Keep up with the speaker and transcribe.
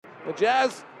The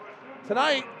Jazz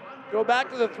tonight go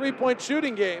back to the three-point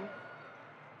shooting game.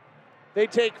 They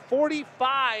take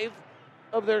 45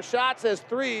 of their shots as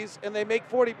threes, and they make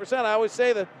 40%. I always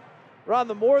say that, Ron,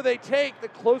 the more they take, the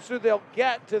closer they'll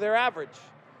get to their average.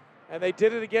 And they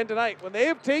did it again tonight. When they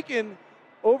have taken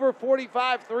over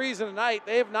 45 threes in a night,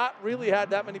 they have not really had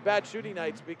that many bad shooting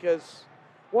nights because,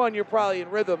 one, you're probably in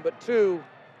rhythm, but two,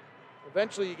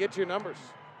 eventually you get to your numbers.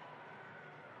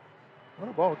 What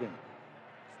a ball game.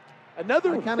 I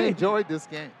kind of enjoyed this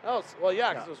game. Oh, well,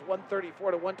 yeah, because it was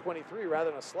 134 to 123 rather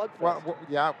than a slugfest. Well,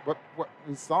 what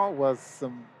we saw was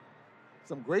some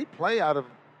great play out of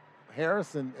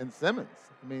Harris and Simmons.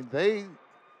 I mean, they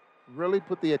really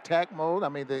put the attack mode. I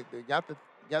mean, they got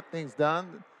things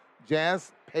done.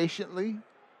 Jazz patiently,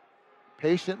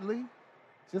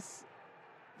 just.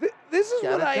 This is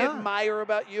what I admire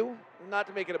about you. Not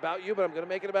to make it about you, but I'm going to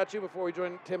make it about you before we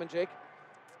join Tim and Jake.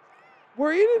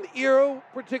 We're in an era,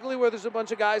 particularly where there's a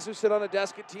bunch of guys who sit on a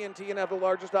desk at TNT and have the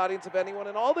largest audience of anyone,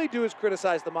 and all they do is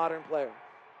criticize the modern player.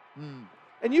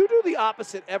 And you do the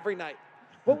opposite every night.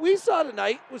 What we saw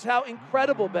tonight was how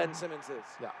incredible Ben Simmons is.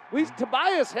 Yeah.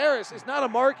 Tobias Harris is not a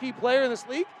marquee player in this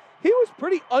league. He was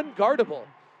pretty unguardable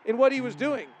in what he was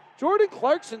doing. Jordan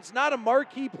Clarkson's not a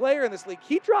marquee player in this league.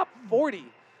 He dropped 40.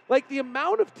 Like, the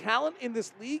amount of talent in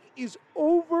this league is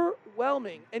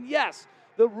overwhelming. And yes,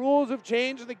 the rules have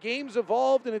changed and the game's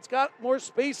evolved and it's got more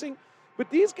spacing, but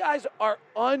these guys are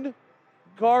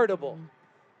unguardable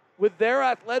with their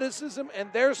athleticism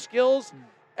and their skills.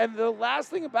 And the last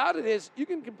thing about it is, you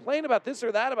can complain about this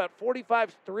or that, about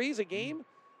 45 threes a game.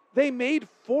 They made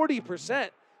 40%.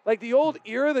 Like the old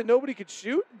era that nobody could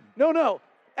shoot. No,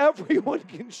 everyone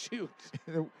can shoot.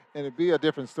 And it'd be a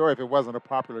different story if it wasn't a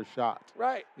popular shot.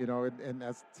 Right. You know, and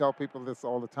I tell people this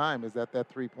all the time, is that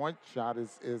three-point shot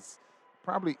is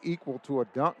probably equal to a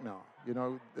dunk now. You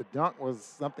know, the dunk was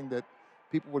something that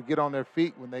people would get on their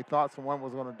feet when they thought someone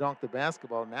was going to dunk the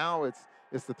basketball. Now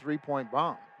it's the three-point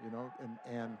bomb, you know,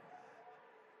 and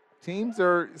teams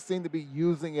seem to be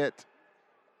using it,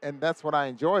 and that's what I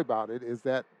enjoy about it, is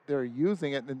that they're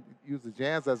using it, and use the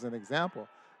Jazz as an example.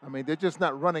 I mean, they're just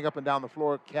not running up and down the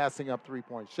floor casting up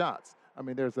three-point shots. I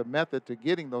mean, there's a method to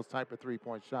getting those type of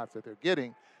three-point shots that they're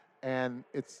getting, and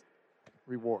it's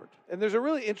reward. And there's a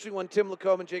really interesting one. Tim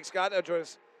LaComb and Jake Scott now join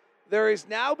us. There has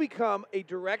now become a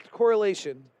direct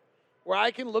correlation where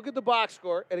I can look at the box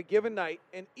score at a given night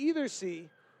and either see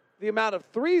the amount of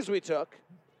threes we took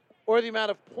or the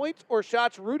amount of points or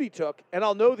shots Rudy took, and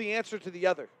I'll know the answer to the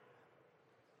other.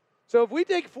 So if we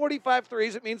take 45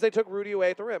 threes, it means they took Rudy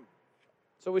away at the rim.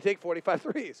 So we take 45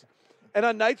 threes. And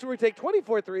on nights where we take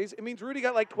 24 threes, it means Rudy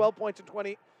got like 12 points and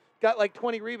 20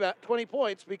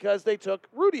 points because they took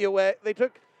Rudy away.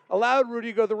 Allowed Rudy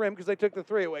to go to the rim because they took the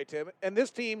three away, Tim. And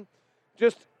this team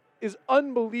just is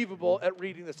unbelievable at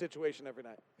reading the situation every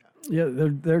night. Yeah,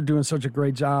 they're doing such a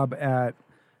great job at,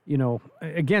 you know,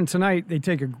 again, tonight they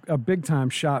take a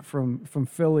big-time shot from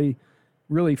Philly.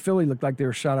 Really, Philly looked like they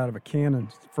were shot out of a cannon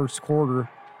first quarter.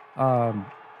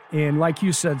 And like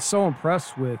you said, so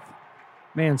impressed with,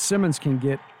 man, Simmons can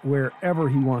get wherever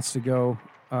he wants to go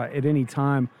at any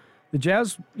time. The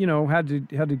Jazz, you know, had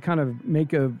to kind of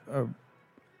make a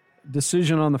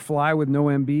decision on the fly with no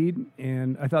Embiid,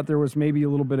 and I thought there was maybe a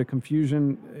little bit of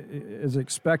confusion as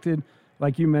expected.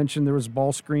 Like you mentioned, there was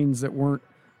ball screens that weren't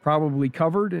probably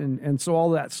covered, and so all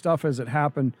that stuff as it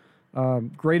happened,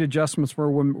 great adjustments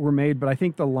were made, but I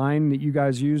think the line that you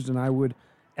guys used, and I would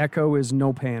echo, is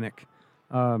no panic.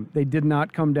 They did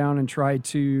not come down and try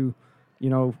to, you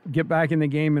know, get back in the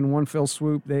game in one fell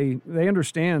swoop. They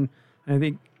understand, and I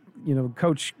think, you know,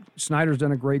 Coach Snyder's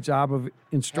done a great job of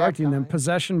instructing them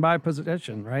possession by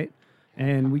possession, right?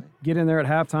 And we get in there at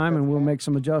halftime and we'll make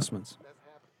some adjustments.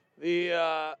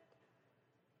 The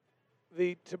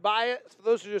Tobias, for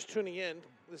those who are just tuning in,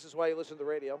 this is why you listen to the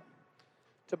radio.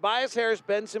 Tobias Harris,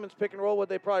 Ben Simmons pick and roll, what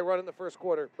they probably run in the first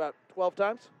quarter, about 12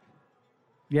 times?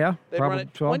 Yeah, they run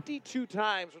it 22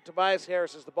 times with Tobias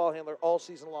Harris as the ball handler all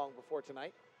season long before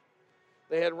tonight.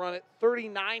 They had run it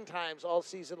 39 times all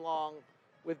season long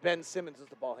with Ben Simmons as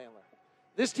the ball handler.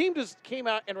 This team just came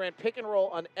out and ran pick and roll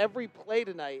on every play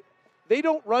tonight. They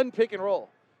don't run pick and roll.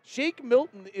 Shake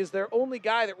Milton is their only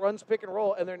guy that runs pick and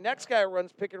roll, and their next guy who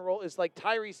runs pick and roll is like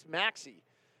Tyrese Maxey.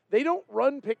 They don't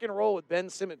run pick and roll with Ben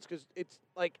Simmons because it's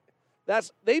like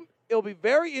it'll be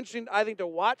very interesting, I think, to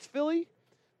watch Philly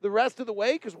the rest of the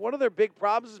way, because one of their big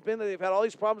problems has been that they've had all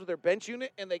these problems with their bench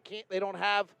unit and they don't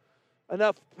have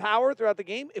enough power throughout the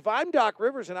game. If I'm Doc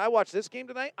Rivers and I watch this game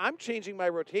tonight, I'm changing my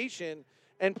rotation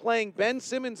and playing Ben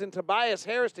Simmons and Tobias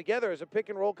Harris together as a pick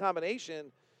and roll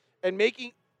combination and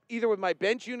making either with my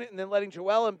bench unit and then letting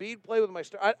Joel Embiid play with my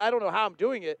star. I don't know how I'm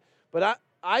doing it, but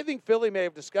I think Philly may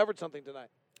have discovered something tonight.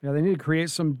 Yeah, they need to create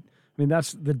some. I mean,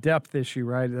 that's the depth issue,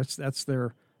 right? That's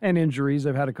their and injuries.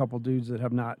 They've had a couple dudes that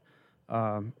have not,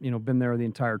 been there the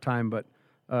entire time. But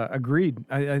agreed.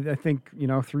 I think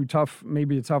through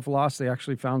maybe a tough loss, they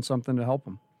actually found something to help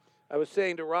them. I was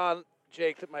saying to Ron,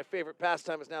 Jake, that my favorite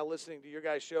pastime is now listening to your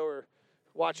guys' show or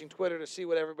watching Twitter to see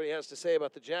what everybody has to say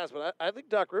about the Jazz. But I think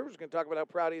Doc Rivers is going to talk about how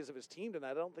proud he is of his team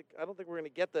tonight. I don't think we're going to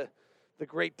get the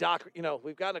great Doc.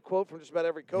 We've gotten a quote from just about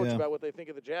every coach about what they think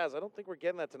of the Jazz. I don't think we're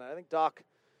getting that tonight. I think Doc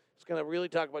is going to really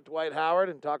talk about Dwight Howard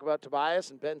and talk about Tobias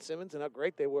and Ben Simmons and how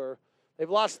great they were. They've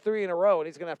lost 3 in a row, and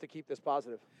he's going to have to keep this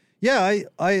positive. Yeah,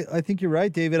 I think you're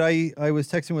right, David. I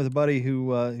was texting with a buddy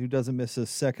who doesn't miss a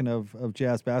second of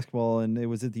Jazz basketball, and it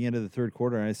was at the end of the third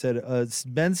quarter. And I said,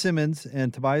 Ben Simmons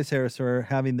and Tobias Harris are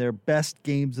having their best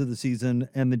games of the season,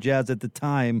 and the Jazz at the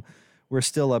time were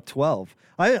still up 12.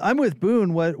 I'm with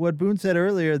Boone. What Boone said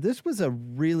earlier, this was a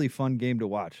really fun game to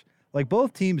watch. Like,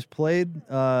 both teams played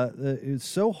it was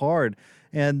so hard.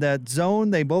 And that zone,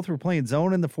 they both were playing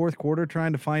zone in the fourth quarter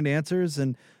trying to find answers.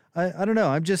 And I don't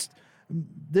know.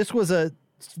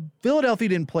 Philadelphia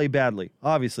didn't play badly,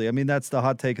 obviously. I mean, that's the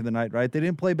hot take of the night, right? They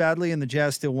didn't play badly, and the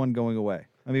Jazz still won going away.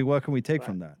 I mean, what can we take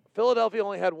from that? Philadelphia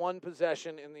only had 1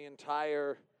 possession in the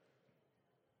entire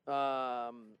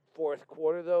fourth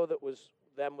quarter, though, that was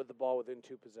them with the ball within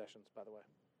 2 possessions, by the way.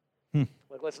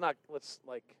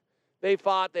 They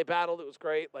fought, they battled, it was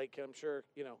great. Like, I'm sure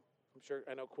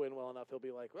I know Quinn well enough. He'll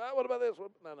be like, well, what about this? No.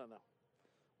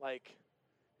 Like,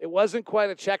 it wasn't quite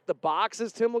a check the box,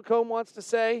 as Tim LaComb wants to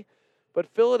say, but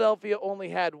Philadelphia only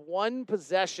had 1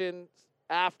 possession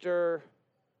after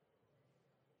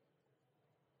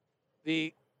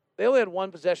they only had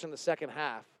 1 possession in the second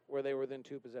half where they were within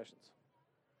 2 possessions.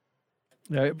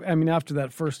 Yeah, I mean, after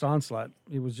that first onslaught,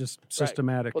 it was just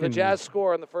systematic. Right. Well, the Jazz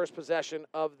score on the first possession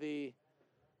of the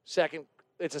second.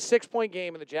 It's a 6-point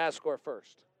game, and the Jazz score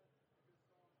first.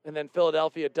 And then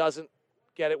Philadelphia doesn't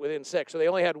get it within 6. So they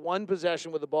only had 1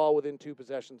 possession with the ball within 2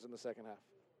 possessions in the second half.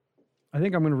 I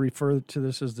think I'm going to refer to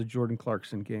this as the Jordan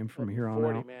Clarkson game from here on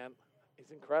out. Man.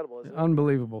 He's incredible, isn't he?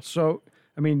 Unbelievable. So,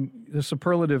 I mean, the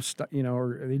superlatives,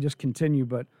 or they just continue,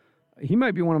 but he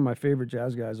might be one of my favorite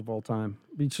Jazz guys of all time.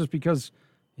 It's just because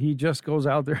he just goes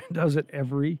out there and does it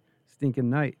every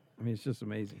stinking night. I mean, it's just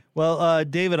amazing. Well,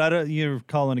 David, you're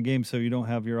calling a game, so you don't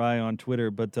have your eye on Twitter,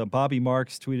 but Bobby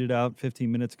Marks tweeted out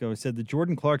 15 minutes ago. He said the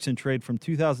Jordan Clarkson trade from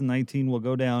 2019 will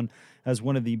go down as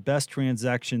one of the best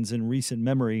transactions in recent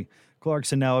memory.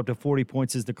 Clarkson now up to 40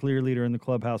 points is the clear leader in the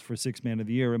clubhouse for 6th Man of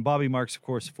the Year. And Bobby Marks, of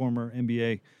course, former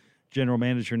NBA general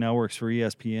manager, now works for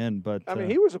ESPN. But I mean,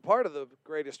 he was a part of the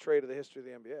greatest trade of the history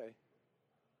of the NBA.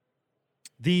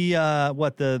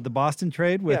 The Boston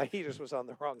trade? Yeah, he just was on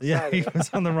the wrong side. Yeah, he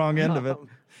was on the wrong end of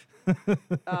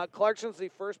it. Clarkson's the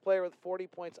first player with 40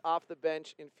 points off the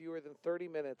bench in fewer than 30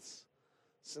 minutes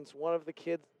since one of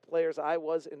the players I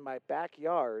was in my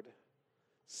backyard,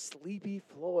 Sleepy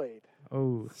Floyd.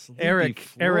 Oh, Eric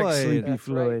Sleepy That's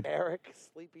Floyd. Right. Eric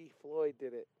Sleepy Floyd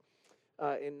did it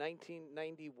in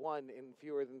 1991 in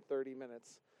fewer than 30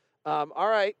 minutes. All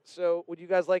right, so would you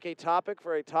guys like a topic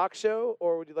for a talk show,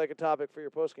 or would you like a topic for your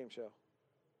postgame show?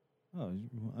 Oh,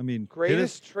 I mean,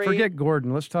 greatest trade. Forget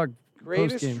Gordon. Let's talk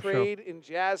greatest postgame trade show. in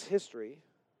Jazz history.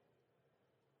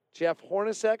 Jeff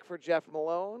Hornacek for Jeff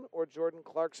Malone, or Jordan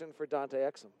Clarkson for Dante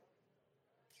Exum?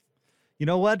 You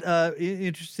know what?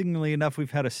 Interestingly enough, we've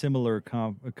had a similar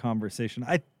conversation.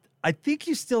 I think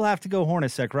you still have to go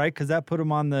Hornacek, right? Because that put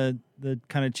him on the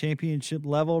kind of championship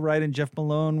level, right? And Jeff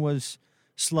Malone was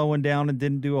slowing down and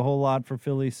didn't do a whole lot for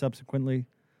Philly subsequently.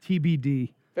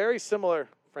 TBD. Very similar,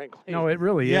 frankly. No, it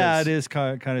really is. Yeah, it is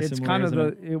kind of similar. It's kind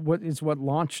of it's what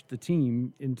launched the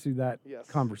team into that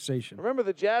conversation. Remember,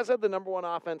 the Jazz had the number 1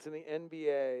 offense in the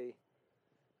NBA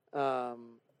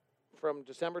from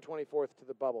December 24th to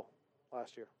the bubble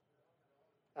last year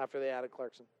after they added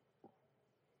Clarkson.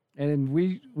 And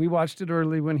we watched it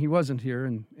early when he wasn't here,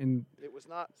 and it was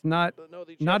not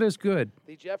not as good.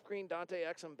 The Jeff Green Dante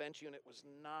Exum bench unit was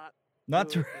not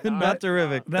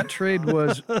terrific. That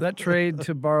trade,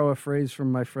 to borrow a phrase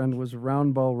from my friend, was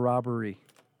round ball robbery.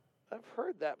 I've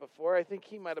heard that before. I think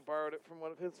he might have borrowed it from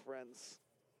one of his friends.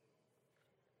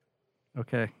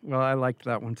 Okay, well, I liked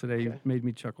that one today. You made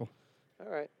me chuckle.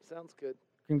 All right, sounds good.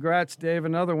 Congrats, Dave.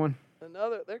 Another one.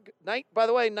 By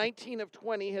the way, 19 of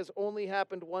 20 has only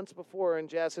happened once before in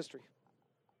Jazz history.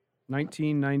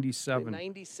 1997. The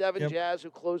 97 Jazz,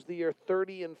 who closed the year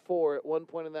 30-4 at one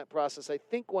point in that process. I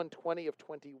think won 20 of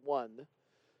 21.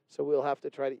 So we'll have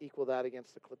to try to equal that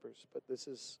against the Clippers. But this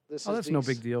is that's no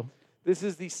big deal. This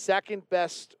is the second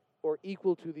best or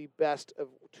equal to the best of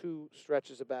 2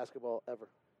 stretches of basketball ever.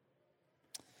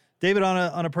 David,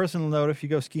 on a personal note, if you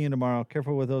go skiing tomorrow,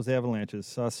 careful with those avalanches.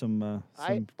 Saw some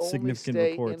I significant only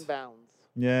stay reports. inbounds.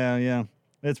 Yeah.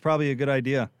 It's probably a good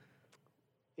idea.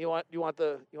 You want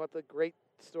the great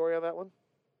story on that one?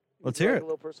 Let's hear it. A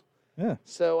little personal. Yeah.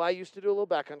 So I used to do a little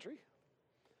backcountry,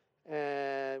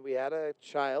 and we had a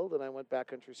child, and I went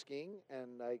backcountry skiing,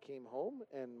 and I came home,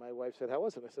 and my wife said, "How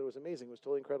was it?" I said, "It was amazing. It was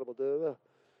totally incredible." Da, da, da.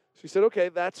 She said, "Okay,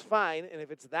 that's fine, and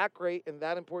if it's that great and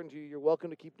that important to you, you're welcome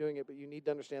to keep doing it, but you need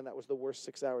to understand that was the worst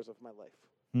 6 hours of my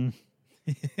life."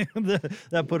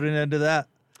 That put an end to that.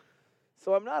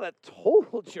 So I'm not a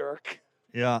total jerk.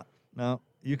 Yeah. No,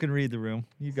 you can read the room.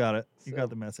 You got it. You So, got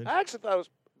the message. I actually thought it was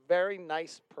a very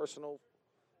nice, personal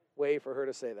way for her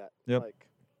to say that. Yep. Like,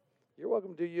 you're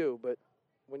welcome to do you, but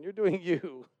when you're doing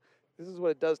you, this is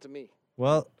what it does to me.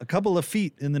 Well, a couple of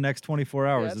feet in the next 24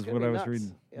 hours it's is gonna what be I was nuts.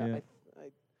 reading. Yeah.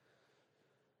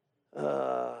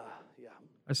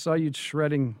 I saw you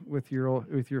shredding with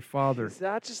your father. Is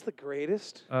that just the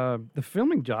greatest? The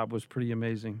filming job was pretty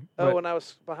amazing. Oh, but- when I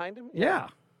was behind him? yeah.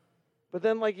 But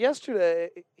then, like, yesterday,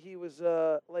 he was,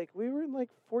 we were in,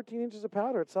 14 inches of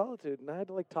powder at Solitude, and I had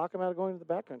to, talk him out of going to the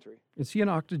backcountry. Is he an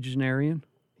octogenarian?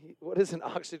 What is an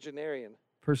octogenarian?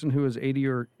 Person who is 80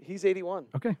 or... He's 81.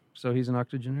 Okay, so he's an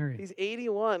octogenarian. He's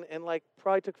 81 and,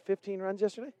 probably took 15 runs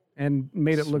yesterday. And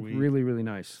made it look Sweet. really, really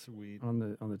nice Sweet. on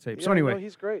the tape. Yeah, So anyway, no,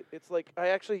 he's great. It's like, I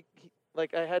had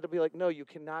to be like, no, you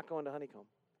cannot go into Honeycomb.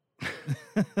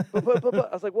 but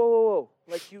I was like, whoa.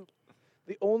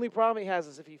 The only problem he has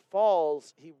is if he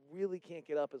falls, he really can't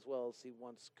get up as well as he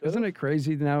once could. isn't it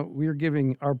crazy now? We're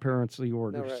giving our parents the No,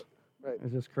 orders. right.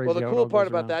 It's just crazy. Well, the how it cool all part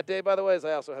goes about around. that day, by the way, is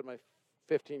I also had my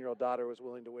 15-year-old daughter was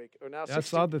willing to wake, or now I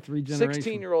saw the 3 generations.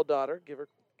 16-year-old daughter. Give her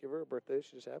a birthday.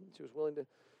 She just happened. She was willing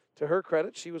to her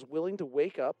credit, she was willing to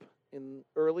wake up in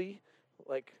early,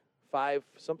 5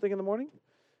 something in the morning,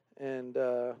 and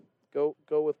go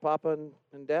with Papa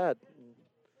and Dad. And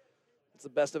it's the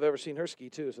best I've ever seen her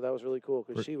ski too. So that was really cool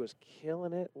because she was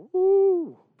killing it.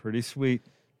 Woo! Pretty sweet.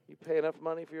 You pay enough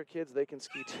money for your kids, they can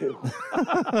ski too.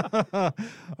 All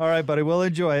right, buddy. We'll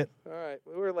enjoy it. All right,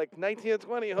 we were 19 and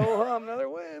 20. Ho hum, another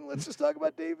win. Let's just talk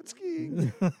about David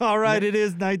skiing. All right, it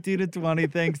is 19 and 20.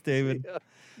 Thanks, David. Yeah.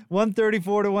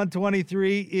 134 to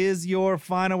 123 is your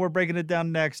final. We're breaking it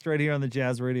down next right here on the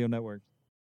Jazz Radio Network.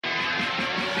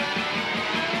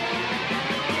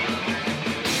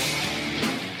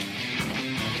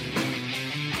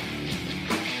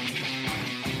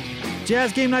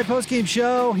 Jazz Game Night Postgame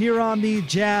Show here on the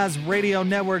Jazz Radio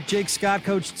Network. Jake Scott,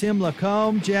 Coach Tim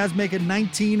LaComb. Jazz make it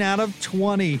 19 out of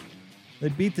 20. They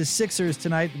beat the Sixers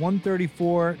tonight,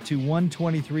 134 to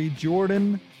 123.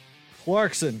 Jordan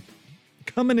Clarkson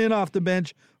coming in off the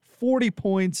bench, 40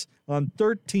 points on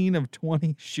 13 of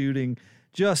 20 shooting.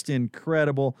 Just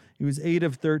incredible. He was 8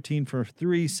 of 13 for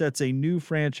 3, sets a new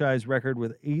franchise record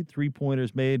with 8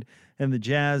 3-pointers made. And the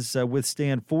Jazz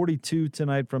withstand 42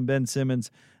 tonight from Ben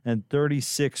Simmons and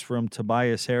 36 from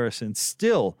Tobias Harrison.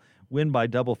 Still win by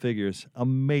double figures.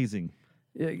 Amazing.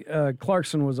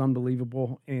 Clarkson was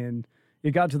unbelievable, and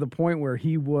it got to the point where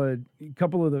he would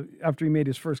after he made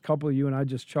his first couple, you and I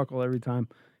just chuckle every time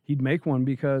he'd make one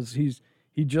because he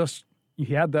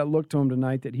had that look to him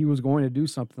tonight that he was going to do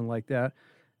something like that.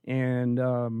 And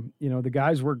the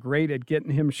guys were great at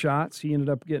getting him shots. He ended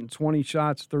up getting 20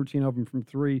 shots, 13 of them from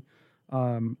 3.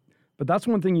 But that's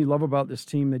one thing you love about this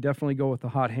team. They definitely go with the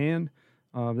hot hand.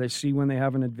 They see when they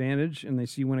have an advantage, and they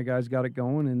see when a guy's got it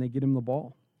going, and they get him the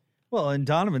ball. Well, and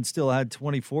Donovan still had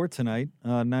 24 tonight,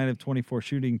 9 of 24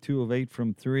 shooting, 2 of 8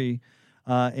 from 3.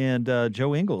 And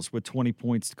Joe Ingles with 20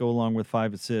 points to go along with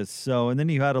 5 assists. So, and then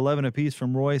you had 11 apiece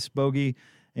from Royce, Bogey,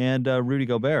 and Rudy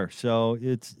Gobert. So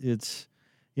it's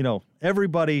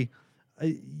everybody.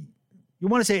 You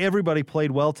want to say everybody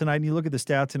played well tonight, and you look at the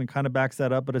stats, and it kind of backs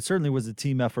that up. But it certainly was a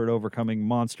team effort overcoming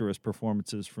monstrous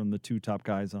performances from the 2 top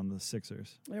guys on the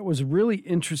Sixers. It was a really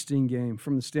interesting game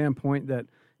from the standpoint that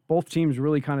both teams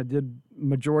really kind of did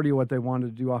majority of what they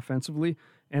wanted to do offensively,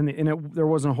 and there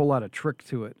wasn't a whole lot of trick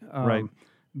to it. Right.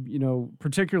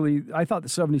 Particularly, I thought the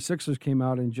 76ers came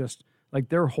out and just,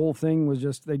 their whole thing was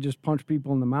they just punched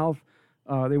people in the mouth.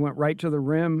 They went right to the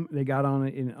rim. They got on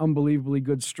an unbelievably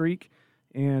good streak,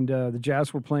 and the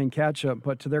Jazz were playing catch-up.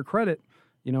 But to their credit,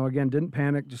 again, didn't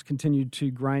panic, just continued to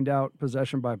grind out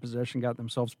possession by possession, got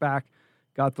themselves back,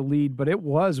 got the lead. But it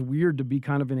was weird to be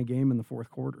kind of in a game in the fourth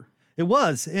quarter. It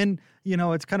was. And,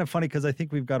 it's kind of funny because I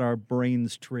think we've got our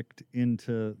brains tricked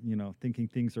into, thinking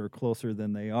things are closer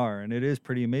than they are. And it is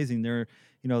pretty amazing.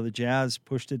 The Jazz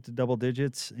pushed it to double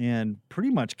digits and pretty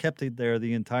much kept it there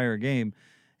the entire game.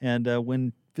 And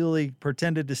when Philly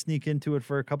pretended to sneak into it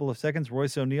for a couple of seconds.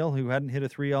 Royce O'Neal, who hadn't hit a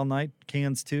three all night,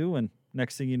 cans two, and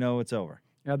next thing you know, it's over.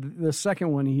 Yeah, the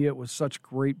second one he hit was such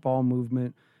great ball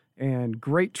movement and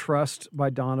great trust by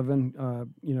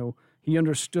Donovan. He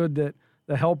understood that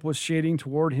the help was shading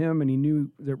toward him, and he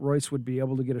knew that Royce would be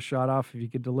able to get a shot off if he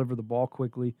could deliver the ball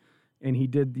quickly. And he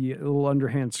did the little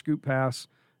underhand scoop pass,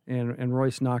 and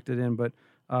Royce knocked it in. But,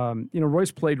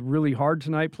 Royce played really hard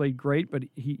tonight, played great, but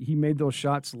he made those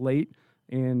shots late.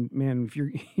 And, man,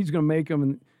 he's going to make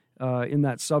them in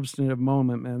that substantive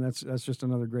moment, man, that's just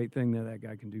another great thing that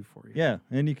guy can do for you. Yeah,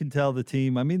 and you can tell the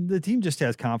team. I mean, the team just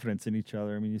has confidence in each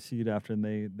other. I mean, you see it after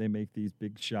they make these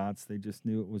big shots. They just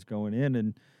knew it was going in.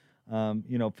 And,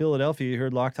 Philadelphia, you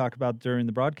heard Locke talk about during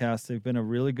the broadcast, they've been a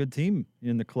really good team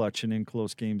in the clutch and in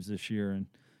close games this year. And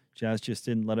Jazz just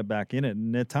didn't let it back in it.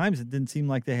 And at times it didn't seem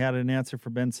like they had an answer for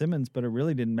Ben Simmons, but it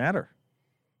really didn't matter.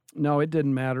 No, it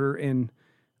didn't matter. And,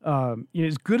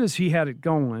 as good as he had it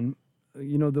going,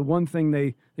 the one thing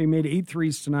they made 8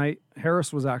 threes tonight.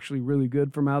 Harris was actually really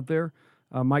good from out there.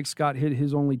 Mike Scott hit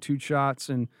his only 2 shots,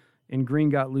 and Green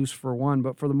got loose for 1.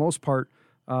 But for the most part,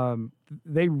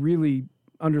 they really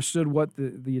understood what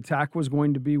the attack was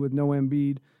going to be with no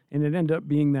Embiid, and it ended up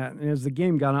being that. And as the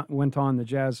game went on, the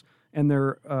Jazz and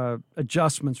their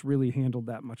adjustments really handled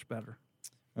that much better.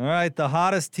 All right, the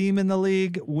hottest team in the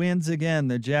league wins again.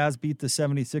 The Jazz beat the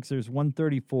 76ers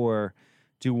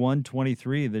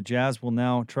 134-123. The Jazz will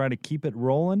now try to keep it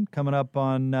rolling. Coming up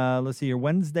on,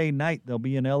 Wednesday night, they'll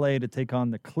be in L.A. to take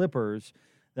on the Clippers.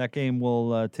 That game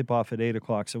will tip off at 8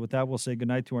 o'clock. So with that, we'll say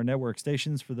goodnight to our network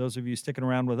stations. For those of you sticking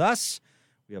around with us,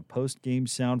 we have post-game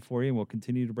sound for you, and we'll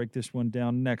continue to break this one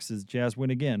down next as Jazz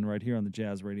win again right here on the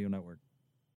Jazz Radio Network.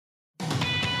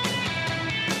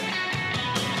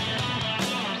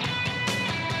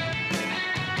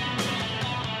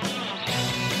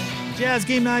 Jazz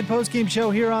Game Night post-game show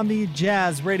here on the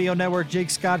Jazz Radio Network. Jake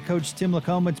Scott, Coach Tim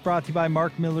LaComb. It's brought to you by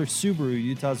Mark Miller Subaru,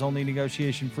 Utah's only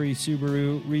negotiation-free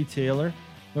Subaru retailer.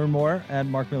 Learn more at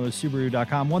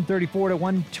markmillersubaru.com.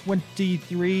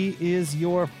 134-123 is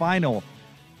your final.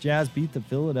 Jazz beat the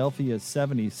Philadelphia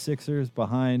 76ers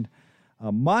behind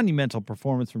a monumental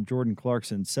performance from Jordan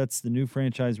Clarkson. Sets the new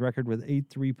franchise record with 8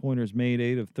 3-pointers made,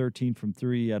 8 of 13 from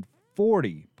 3 at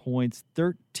 40 points,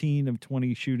 13 of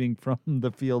 20 shooting from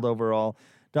the field overall.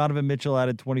 Donovan Mitchell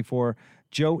added 24.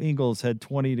 Joe Ingles had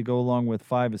 20 to go along with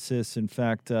 5 assists. In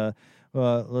fact,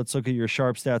 let's look at your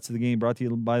sharp stats of the game, brought to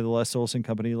you by the Les Olson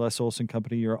Company. Les Olson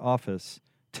Company, your office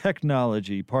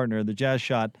technology partner. The Jazz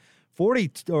shot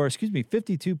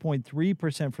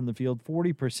 52.3% from the field,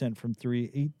 40% from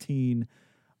 3, 18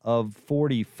 of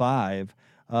 45.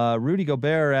 Rudy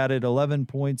Gobert added 11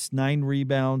 points, 9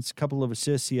 rebounds, couple of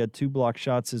assists. He had 2 block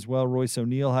shots as well. Royce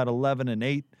O'Neal had 11 and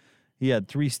 8. He had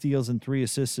 3 steals and 3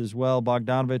 assists as well.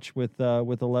 Bogdanovich with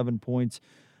 11 points.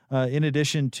 In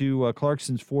addition to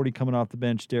Clarkson's 40 coming off the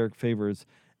bench, Derek Favors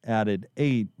added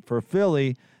 8. For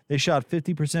Philly, they shot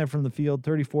 50% from the field,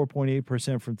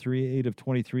 34.8% from 3, 8 of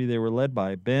 23. They were led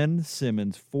by Ben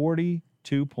Simmons,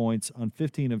 42 points on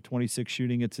 15 of 26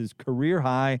 shooting. It's his career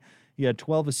high. He had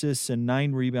 12 assists and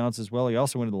 9 rebounds as well. He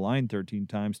also went to the line 13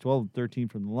 times, 12 of 13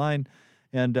 from the line.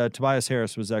 And Tobias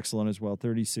Harris was excellent as well,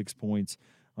 36 points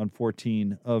on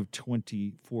 14 of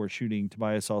 24 shooting.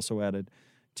 Tobias also added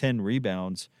 10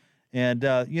 rebounds. And,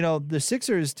 the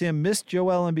Sixers, Tim, missed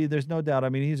Joel Embiid. There's no doubt. I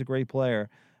mean, he's a great player.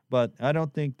 But I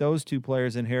don't think those two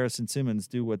players in Harris and Simmons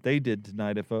do what they did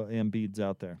tonight if Embiid's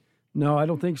out there. No, I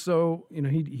don't think so.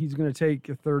 He's going to take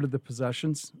a third of the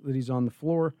possessions that he's on the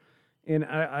floor. And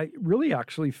I really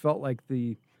actually felt like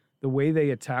the way they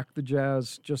attacked the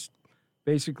Jazz, just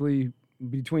basically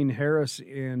between Harris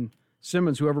and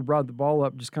Simmons, whoever brought the ball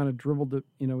up, just kind of dribbled it.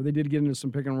 They did get into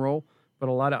some pick and roll, but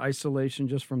a lot of isolation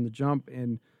just from the jump.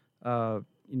 And,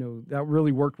 that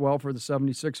really worked well for the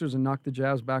 76ers and knocked the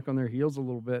Jazz back on their heels a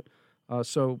little bit.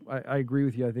 So I agree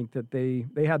with you. I think that they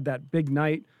had that big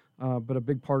night, but a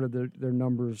big part of their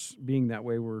numbers being that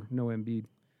way were no Embiid.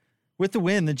 With the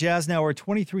win, the Jazz now are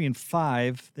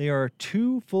 23-5. They are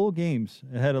 2 full games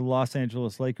ahead of the Los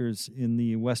Angeles Lakers in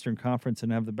the Western Conference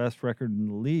and have the best record in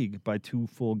the league by 2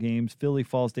 full games. Philly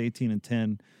falls to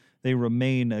 18-10. They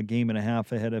remain a game and a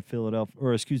half ahead of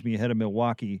ahead of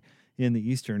Milwaukee in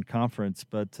the Eastern Conference.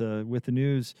 But with the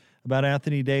news about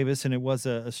Anthony Davis, and it was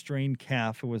a strained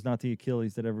calf. It was not the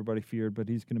Achilles that everybody feared, but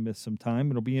he's going to miss some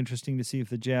time. It'll be interesting to see if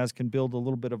the Jazz can build a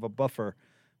little bit of a buffer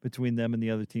between them and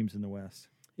the other teams in the West.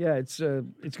 Yeah, it's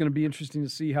going to be interesting to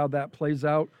see how that plays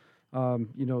out. I'm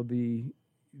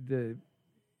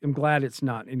glad it's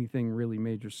not anything really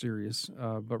major serious.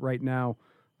 But right now,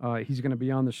 he's going to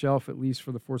be on the shelf at least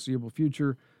for the foreseeable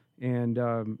future. And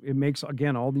it makes,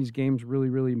 again, all these games really,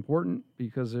 really important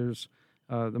because there's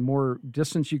the more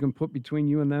distance you can put between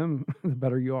you and them, the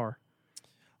better you are.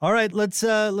 All right, let's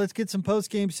get some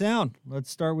post-game sound.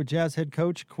 Let's start with Jazz head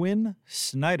coach Quinn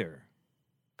Snyder.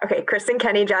 Okay, Kristen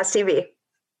Kenny, Jazz TV.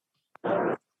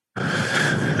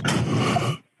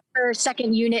 Her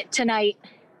second unit tonight.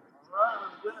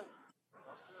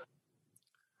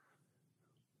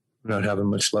 Not having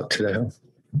much luck today, huh?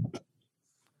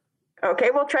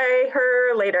 Okay, we'll try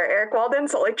her later. Eric Walden,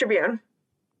 Salt Lake Tribune.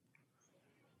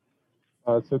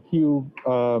 So Q,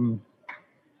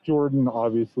 Jordan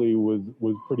obviously was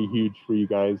pretty huge for you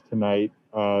guys tonight,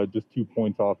 just 2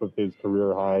 points off of his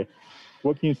career high.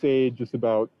 What can you say just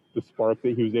about the spark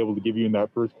that he was able to give you in that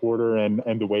first quarter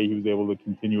and the way he was able to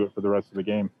continue it for the rest of the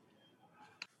game?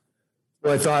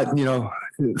 Well, I thought,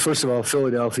 first of all,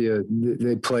 Philadelphia,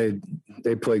 they played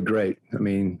great. I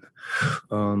mean,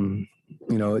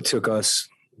 it took us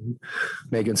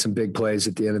making some big plays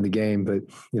at the end of the game, but,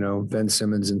 Ben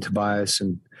Simmons and Tobias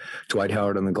and Dwight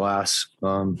Howard on the glass.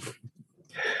 And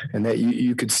that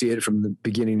you could see it from the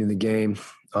beginning of the game.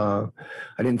 I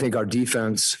didn't think our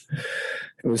defense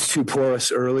was too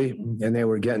porous early, and they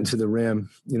were getting to the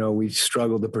rim. We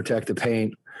struggled to protect the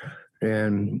paint.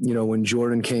 And, when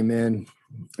Jordan came in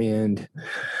and,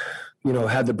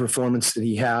 had the performance that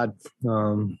he had,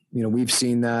 we've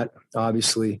seen that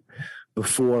obviously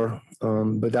before,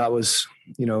 but that was,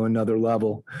 another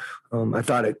level. I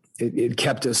thought it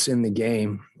kept us in the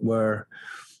game where,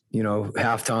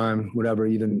 halftime, whatever,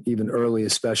 even early,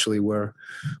 especially where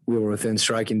we were within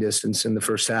striking distance in the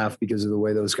first half because of the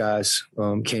way those guys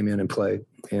came in and played.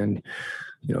 And,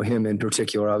 him in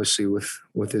particular, obviously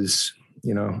with his,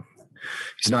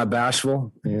 he's not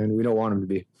bashful, and we don't want him to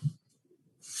be.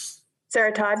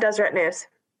 Sarah Todd, Deseret News.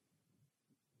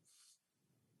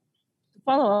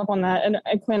 Follow up on that, and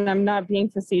Quinn, I'm not being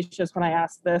facetious when I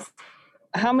ask this.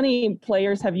 How many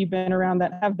players have you been around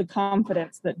that have the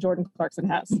confidence that Jordan Clarkson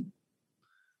has?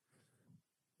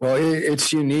 Well,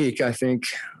 it's unique, I think,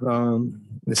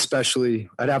 especially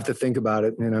I'd have to think about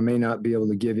it, and I may not be able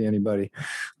to give you anybody.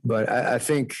 But I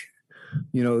think,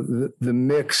 the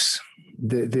mix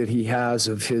that he has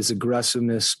of his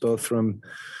aggressiveness, both from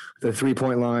the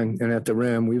three-point line and at the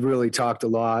rim, we've really talked a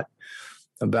lot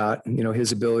about,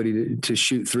 his ability to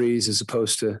shoot threes as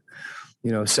opposed to,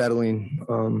 settling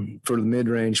for the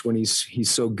mid-range when he's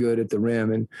so good at the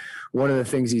rim. And one of the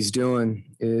things he's doing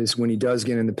is when he does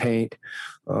get in the paint,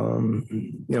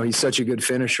 he's such a good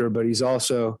finisher, but he's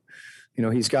also,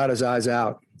 he's got his eyes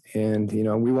out. And,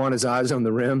 we want his eyes on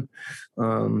the rim,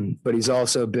 but he's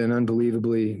also been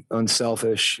unbelievably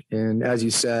unselfish. And as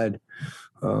you said,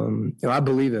 I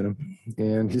believe in him,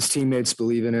 and his teammates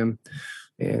believe in him.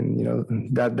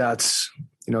 And, that's,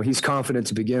 he's confident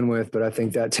to begin with, but I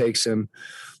think that takes him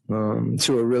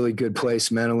to a really good place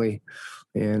mentally.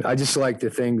 And I just like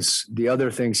the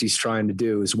other things he's trying to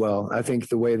do as well. I think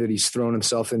the way that he's thrown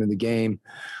himself into the game,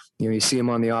 you see him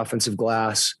on the offensive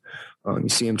glass, you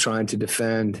see him trying to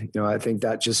defend, I think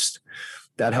that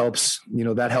helps,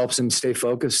 that helps him stay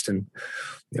focused. And,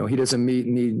 he doesn't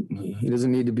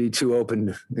need to be too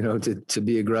open, to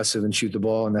be aggressive and shoot the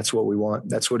ball. And that's what we want.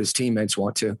 That's what his teammates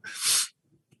want too.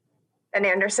 Ben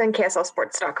Anderson,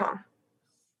 KSLSports.com.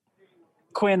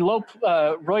 Quinn,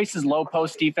 Royce's low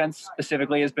post defense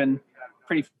specifically has been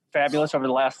pretty fabulous over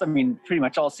the last, pretty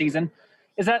much all season.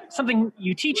 Is that something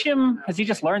you teach him? Has he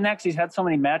just learned that because he's had so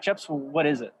many matchups? What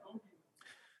is it?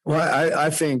 Well, I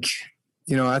think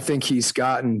he's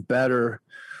gotten better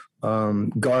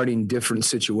guarding different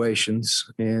situations,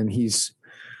 and he's,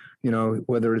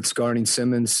 whether it's guarding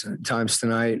Simmons times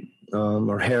tonight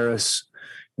or Harris,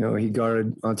 he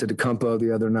guarded Antetokounmpo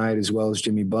the other night as well as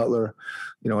Jimmy Butler,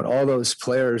 and all those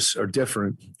players are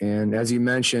different. And as you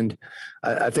mentioned,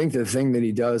 I think the thing that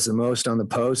he does the most on the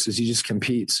post is he just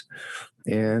competes,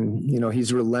 and,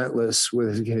 he's relentless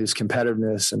with his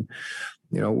competitiveness. And,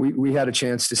 we had a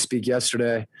chance to speak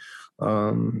yesterday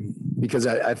because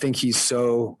I think he's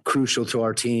so crucial to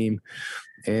our team.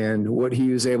 And what he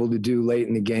was able to do late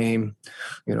in the game,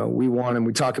 we want him.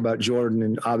 We talk about Jordan,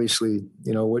 and obviously,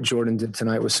 what Jordan did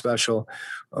tonight was special.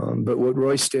 But what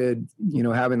Royce did,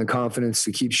 having the confidence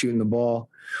to keep shooting the ball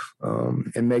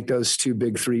and make those two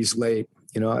big threes late,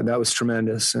 that was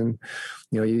tremendous. And,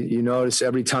 you notice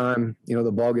every time,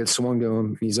 the ball gets swung to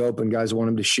him, he's open, guys want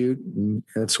him to shoot. And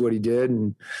that's what he did.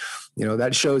 And,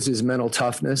 that shows his mental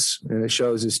toughness, and it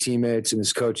shows his teammates and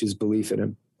his coaches' belief in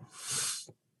him.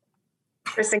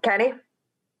 Kristen Kenny.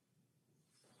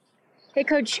 Hey,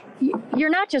 Coach, you're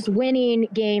not just winning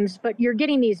games, but you're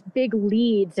getting these big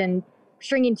leads and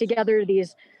stringing together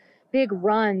these big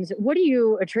runs. What do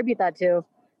you attribute that to?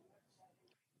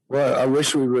 Well, I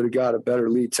wish we would have got a better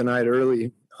lead tonight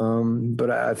early.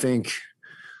 But I think,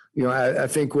 I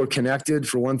think we're connected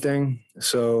for one thing.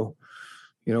 So,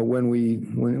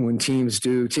 when teams,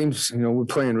 we're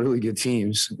playing really good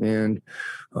teams. And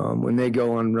when they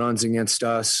go on runs against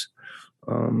us,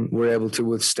 we're able to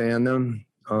withstand them.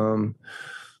 I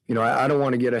don't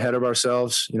want to get ahead of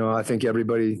ourselves. I think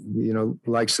everybody,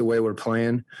 likes the way we're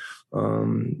playing.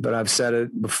 But I've said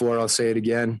it before, I'll say it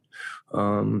again.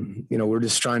 We're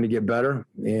just trying to get better.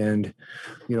 And,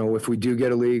 if we do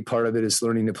get a lead, part of it is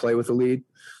learning to play with the lead.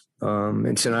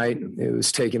 And tonight it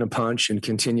was taking a punch and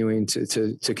continuing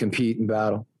to compete and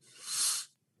battle.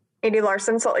 A.D.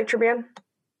 Larson, Salt Lake Tribune.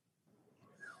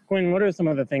 Quinn, what are some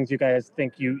of the things you guys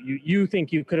think you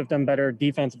think you could have done better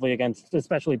defensively against,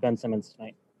 especially Ben Simmons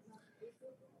tonight?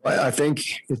 I think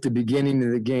at the beginning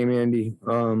of the game, Andy,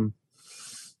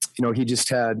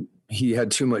 he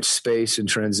had too much space in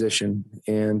transition.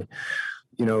 And,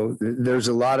 there's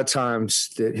a lot of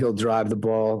times that he'll drive the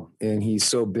ball and he's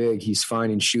so big, he's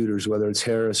finding shooters, whether it's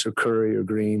Harris or Curry or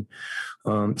Green.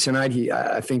 Tonight,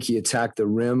 I think he attacked the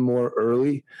rim more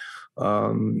early.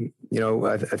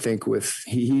 I think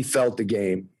he felt the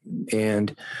game.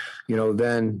 And,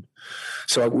 then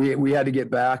so we had to get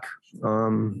back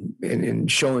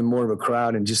and show him more of a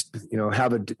crowd and just,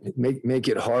 make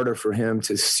it harder for him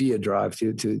to see a drive,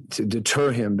 to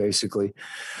deter him basically.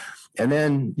 And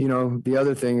then, the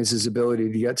other thing is his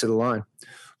ability to get to the line.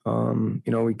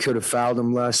 We could have fouled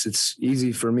him less. It's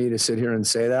easy for me to sit here and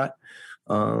say that.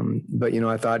 But,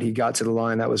 I thought he got to the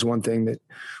line. That was one thing that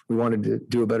we wanted to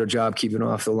do a better job keeping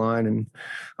off the line. And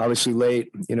obviously late,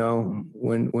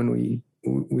 when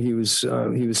he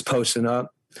was posting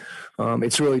up,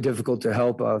 it's really difficult to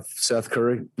help off Seth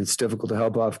Curry. It's difficult to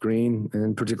help off Green,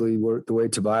 and particularly the way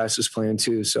Tobias is playing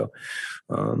too. So,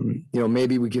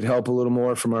 maybe we could help a little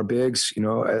more from our bigs.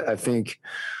 I think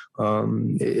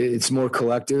it's more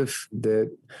collective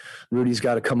that Rudy's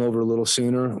got to come over a little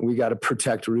sooner. We got to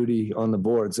protect Rudy on the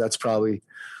boards. That's probably,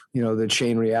 the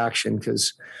chain reaction,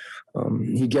 because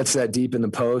he gets that deep in the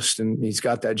post and he's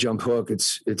got that jump hook.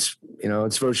 It's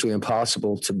virtually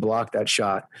impossible to block that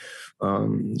shot.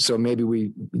 So maybe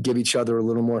we give each other a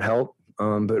little more help.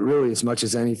 But really, as much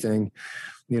as anything,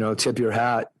 tip your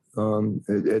hat.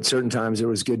 At certain times there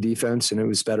was good defense and it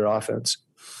was better offense.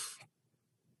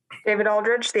 David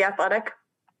Aldridge, The Athletic.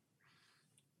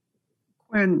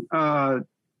 When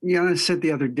Giannis said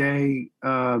the other day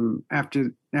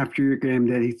after your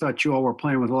game that he thought you all were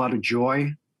playing with a lot of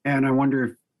joy. And I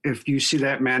wonder if you see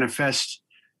that manifest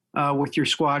with your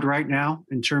squad right now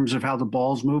in terms of how the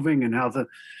ball's moving and how the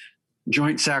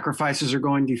joint sacrifices are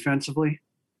going defensively.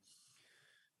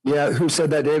 Yeah, who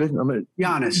said that, David?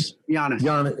 Giannis.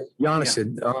 Giannis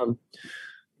said.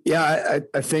 I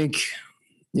think,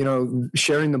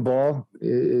 sharing the ball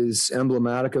is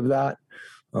emblematic of that.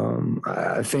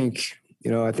 I think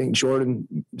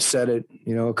Jordan said it,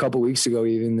 a couple weeks ago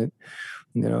even, that,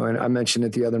 and I mentioned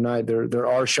it the other night, there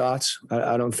are shots.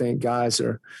 I don't think guys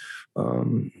are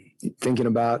thinking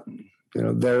about,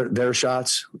 their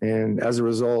shots. And as a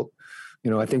result,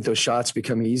 I think those shots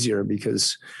become easier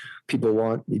because people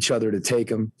want each other to take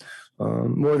them.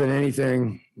 More than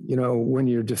anything, when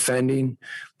you're defending,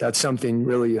 that's something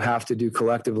really you have to do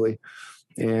collectively.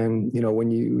 And,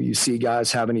 when you see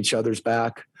guys having each other's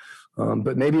back,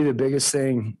 but maybe the biggest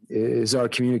thing is our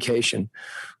communication,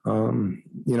 in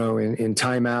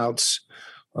timeouts,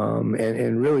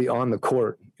 and really on the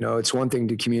court. It's one thing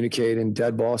to communicate in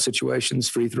dead ball situations,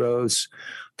 free throws,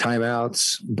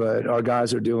 timeouts, but our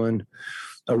guys are doing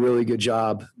a really good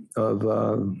job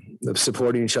of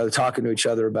supporting each other, talking to each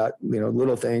other about,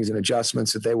 little things and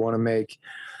adjustments that they want to make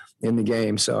in the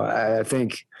game. So I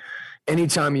think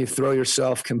anytime you throw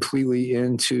yourself completely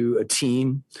into a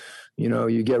team,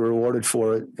 you get rewarded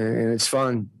for it. And it's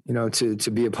fun,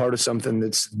 to be a part of something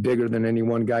that's bigger than any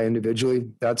one guy individually.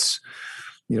 That's,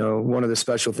 one of the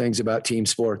special things about team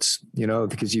sports,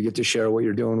 because you get to share what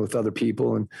you're doing with other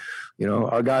people. And,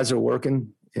 our guys are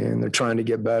working and they're trying to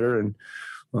get better. And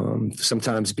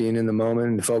sometimes being in the moment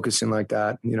and focusing like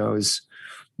that, it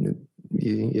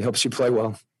helps you play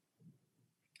well.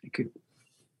 Thank you.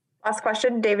 Last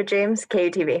question, David James,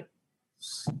 KUTV.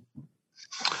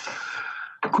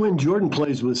 Quinn, Jordan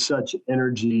plays with such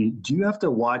energy. Do you have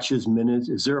to watch his minutes?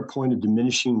 Is there a point of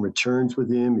diminishing returns with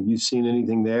him? Have you seen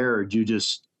anything there, or do you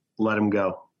just let him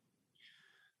go?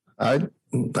 I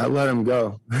let him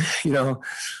go.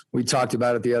 We talked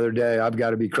about it the other day. I've got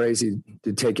to be crazy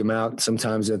to take him out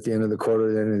sometimes at the end of the quarter,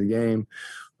 at the end of the game.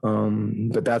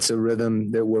 But that's a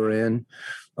rhythm that we're in.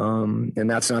 And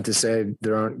that's not to say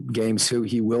there aren't games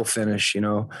he will finish,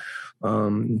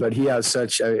 but he has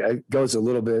such, it goes a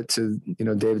little bit to,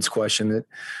 David's question that,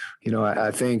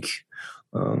 I think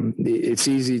it's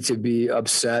easy to be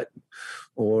upset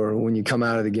or when you come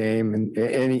out of the game, and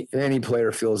any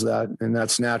player feels that, and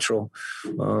that's natural.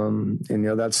 And,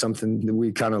 that's something that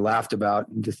we kind of laughed about,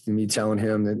 just me telling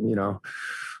him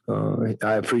that,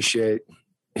 I appreciate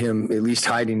him at least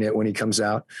hiding it when he comes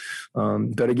out.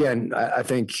 But again, I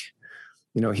think,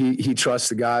 he trusts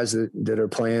the guys that are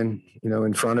playing,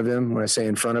 in front of him. When I say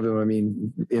in front of him, I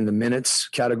mean in the minutes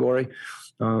category,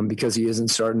 because he isn't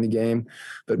starting the game.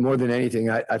 But more than anything,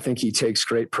 I think he takes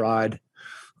great pride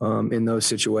in those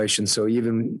situations. So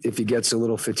even if he gets a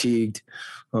little fatigued,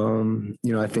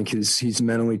 I think he's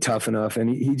mentally tough enough, and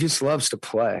he just loves to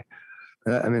play.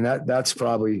 I mean, that's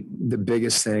probably the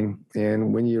biggest thing.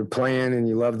 And when you're playing and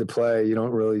you love to play, you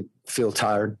don't really feel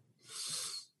tired.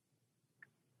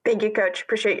 Thank you, Coach.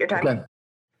 Appreciate your time. Okay.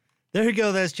 There you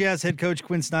go. That's Jazz head coach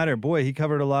Quinn Snyder. Boy, he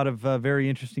covered a lot of very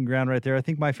interesting ground right there. I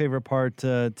think my favorite part,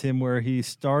 Tim, where he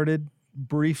started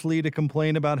briefly to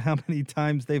complain about how many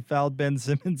times they fouled Ben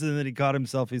Simmons, and then he caught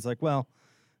himself. He's like, well,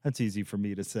 that's easy for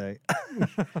me to say.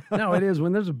 No, it is.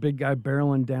 When there's a big guy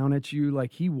barreling down at you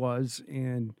like he was,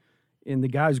 and the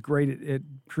guy's great at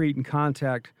creating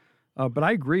contact. But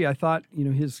I agree. I thought,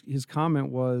 his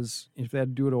comment was, if they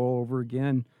had to do it all over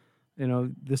again,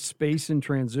 the space in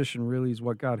transition really is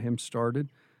what got him started.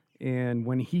 And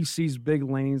when he sees big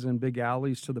lanes and big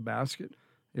alleys to the basket,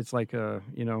 it's like a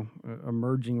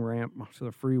merging ramp to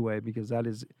the freeway, because that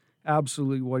is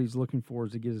absolutely what he's looking for,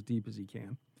 is to get as deep as he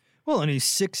can. Well, and he's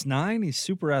 6'9". He's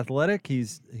super athletic. He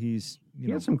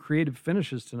had some creative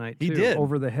finishes tonight, too. He did.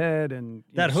 Over the head and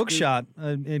that hook shot,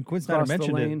 and Quinn Snyder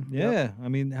mentioned it. Yeah. Yep. I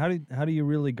mean, how do you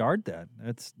really guard that?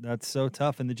 That's so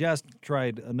tough. And the Jazz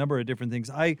tried a number of different things.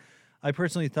 I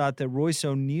personally thought that Royce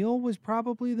O'Neal was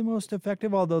probably the most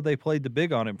effective, although they played the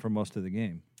big on him for most of the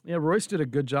game. Yeah, Royce did a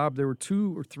good job. There were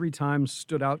 2 or 3 times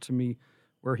stood out to me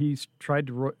where he tried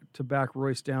to back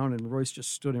Royce down, and Royce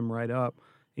just stood him right up.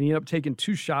 And he ended up taking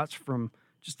 2 shots from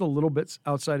just a little bit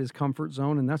outside his comfort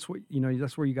zone, and that's what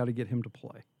that's where you got to get him to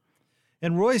play.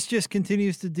 And Royce just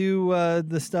continues to do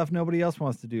the stuff nobody else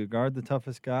wants to do: guard the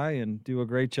toughest guy and do a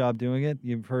great job doing it.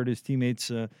 You've heard his teammates,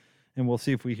 and we'll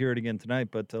see if we hear it again tonight.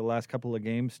 But the last couple of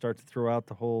games start to throw out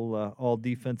the whole all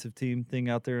defensive team thing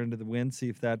out there into the wind. See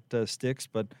if that sticks.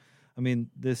 But I mean,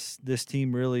 this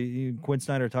team really. Quinn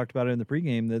Snyder talked about it in the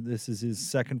pregame that this is his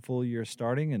second full year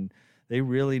starting, and they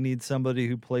really need somebody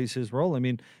who plays his role. I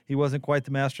mean, he wasn't quite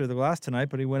the master of the glass tonight,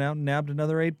 but he went out and nabbed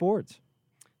another 8 boards.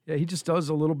 Yeah, he just does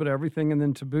a little bit of everything, and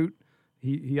then to boot,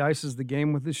 he ices the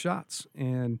game with his shots.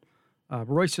 And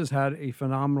Royce has had a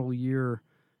phenomenal year,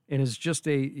 and he's just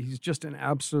an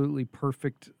absolutely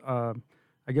perfect. I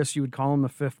guess you would call him the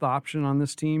 5th option on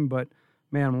this team, but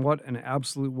man, what an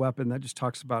absolute weapon! That just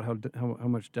talks about how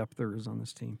much depth there is on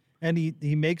this team. And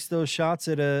he makes those shots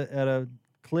at a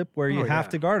clip where you have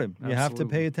to guard him. You have to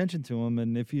pay attention to him,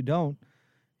 and if you don't,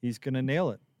 he's going to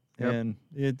nail it. Yep. And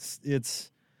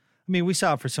it's. I mean, we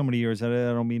saw it for so many years. I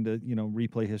don't mean to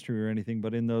replay history or anything,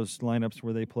 but in those lineups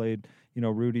where they played,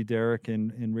 Rudy, Derek,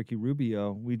 and Ricky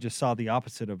Rubio, we just saw the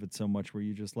opposite of it so much, where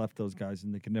you just left those guys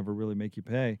and they could never really make you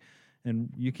pay. And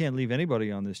you can't leave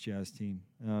anybody on this Jazz team.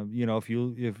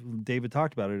 If David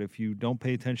talked about it, if you don't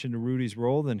pay attention to Rudy's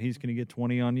role, then he's going to get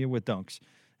 20 on you with dunks.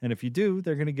 And if you do,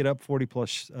 they're going to get up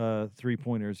 40-plus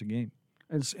 3-pointers a game.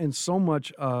 And so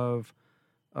much of,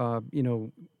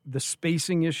 the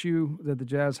spacing issue that the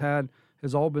Jazz had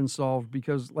has all been solved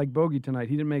because, like Bogey tonight,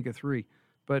 he didn't make a 3.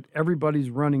 But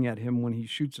everybody's running at him when he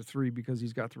shoots a 3 because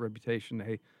he's got the reputation that,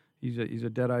 hey, he's a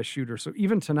dead-eye shooter. So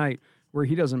even tonight, where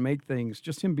he doesn't make things,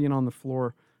 just him being on the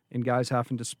floor and guys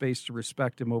having to space to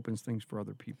respect him opens things for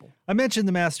other people. I mentioned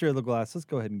the master of the glass. Let's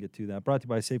go ahead and get to that. Brought to you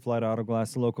by Safe Light Auto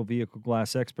Glass, the local vehicle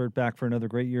glass expert, back for another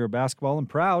great year of basketball, and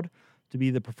proud to be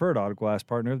the preferred auto glass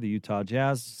partner of the Utah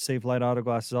Jazz. Safe Light Auto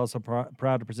Glass is also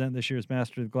proud to present this year's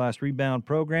Master of the Glass Rebound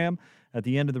Program. At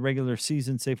the end of the regular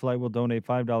season, Safe Light will donate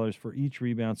 $5 for each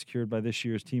rebound secured by this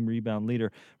year's team rebound leader.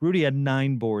 Rudy had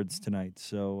 9 boards tonight,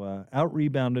 so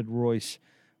out-rebounded Royce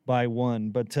by 1.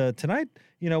 But tonight,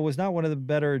 was not one of the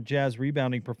better Jazz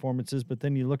rebounding performances, but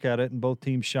then you look at it and both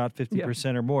teams shot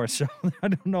 50% or more. So I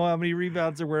don't know how many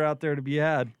rebounds there were out there to be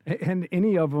had. And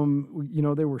any of them,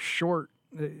 they were short.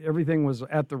 Everything was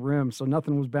at the rim, so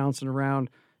nothing was bouncing around.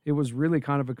 It was really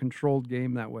kind of a controlled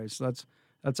game that way. So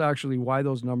that's actually why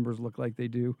those numbers look like they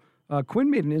do. Quinn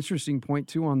made an interesting point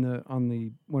too on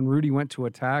the when Rudy went to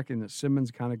attack and that Simmons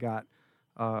kind of got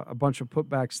a bunch of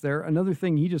putbacks there. Another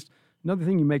thing, he just another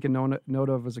thing you make a note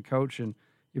of as a coach, and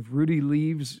if Rudy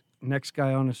leaves, next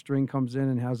guy on a string comes in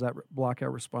and has that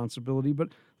blockout responsibility. But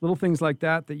little things like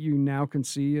that you now can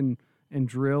see and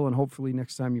drill, and hopefully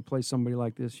next time you play somebody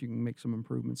like this, you can make some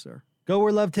improvements there. Go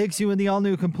where love takes you in the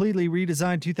all-new, completely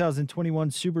redesigned 2021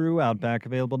 Subaru Outback.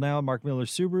 Available now at Mark Miller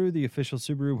Subaru, the official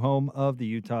Subaru home of the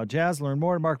Utah Jazz. Learn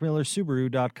more at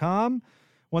markmillersubaru.com.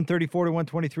 134 to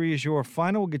 123 is your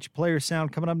final. We'll get you player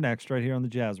sound coming up next right here on the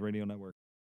Jazz Radio Network.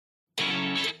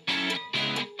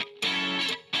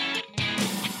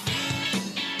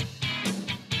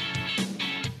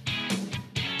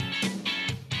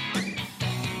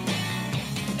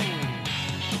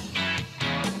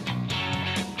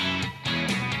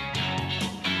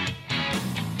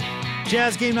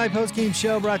 Jazz Game Night Postgame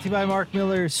Show brought to you by Mark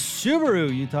Miller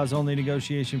Subaru, Utah's only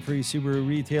negotiation-free Subaru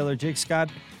retailer. Jake Scott,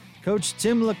 Coach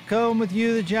Tim LaComb with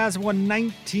you. The Jazz won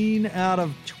 19 out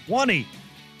of 20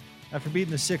 after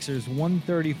beating the Sixers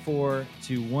 134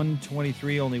 to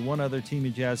 123. Only one other team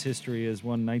in Jazz history has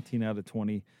won 19 out of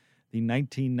 20, the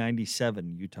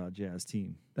 1997 Utah Jazz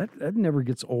team. That never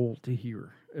gets old to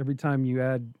hear. Every time you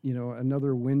add,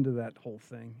 another win to that whole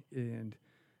thing, and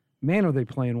man, are they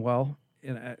playing well.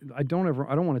 And I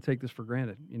don't want to take this for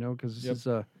granted, because this is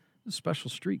a special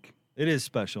streak. It is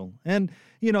special. And,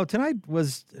 tonight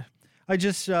was,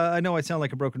 I know I sound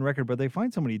like a broken record, but they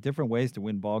find so many different ways to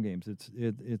win ball games.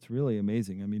 It's really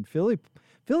amazing. I mean, Philly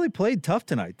played tough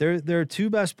tonight. Their two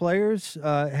best players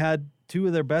had two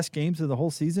of their best games of the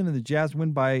whole season, and the Jazz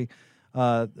win by,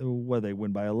 they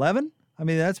win by 11? I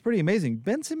mean, that's pretty amazing.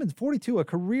 Ben Simmons, 42, a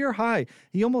career high.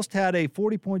 He almost had a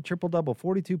 40-point triple-double,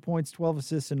 42 points, 12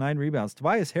 assists, and 9 rebounds.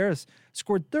 Tobias Harris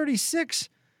scored 36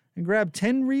 and grabbed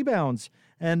 10 rebounds.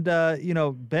 And,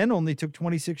 Ben only took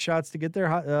 26 shots to get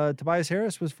there. Tobias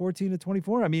Harris was 14 to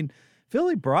 24. I mean,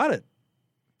 Philly brought it.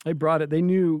 They brought it. They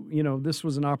knew, this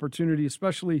was an opportunity,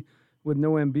 especially with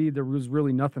no Embiid. There was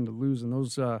really nothing to lose. And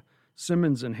those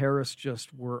Simmons and Harris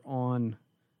just were on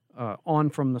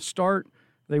from the start.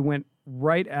 They went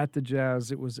right at the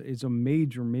Jazz. It's a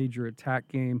major attack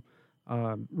game.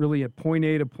 Really a point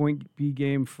A to point B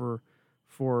game for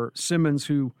Simmons,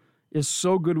 who is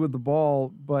so good with the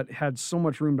ball, but had so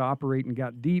much room to operate and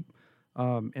got deep.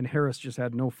 And Harris just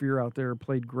had no fear out there,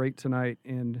 played great tonight.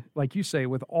 And like you say,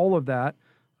 with all of that,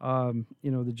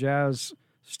 the Jazz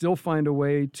still find a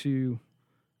way to,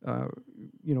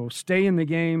 stay in the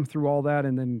game through all that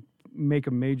and then make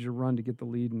a major run to get the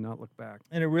lead and not look back.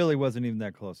 And it really wasn't even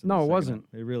that close. No, it wasn't.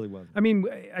 It really wasn't. I mean,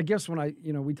 I guess when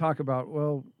we talk about,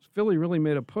 Philly really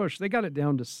made a push. They got it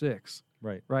down to 6.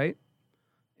 Right?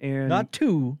 And not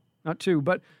 2.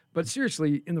 But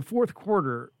seriously, in the fourth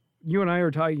quarter, you and I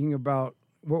are talking about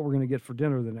what we're going to get for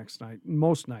dinner the next night,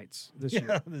 most nights this year.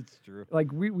 Yeah, that's true.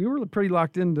 Like, we were pretty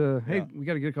locked into, hey, we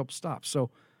got to get a couple stops. So,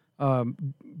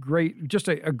 great, just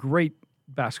a great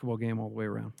basketball game all the way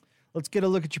around. Let's get a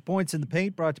look at your points in the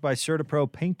paint, brought to you by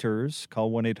CertaPro Painters. Call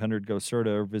 1-800-GO-CERTA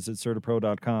or visit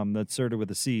CertaPro.com. That's Certa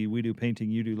with a C. We do painting,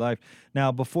 you do life.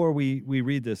 Now, before we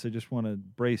read this, I just want to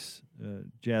brace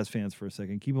Jazz fans for a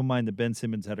second. Keep in mind that Ben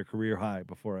Simmons had a career high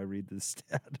before I read this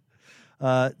stat.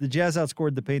 The Jazz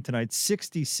outscored the paint tonight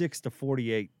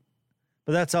 66-48.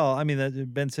 But that's all. I mean,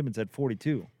 Ben Simmons had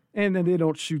 42. And then they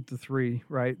don't shoot the three,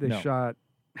 right? They No. shot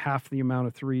half the amount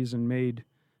of threes and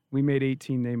we made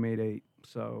 18, they made 8.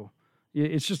 So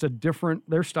it's just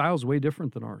their style's way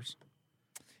different than ours.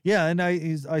 Yeah, and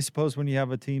I suppose when you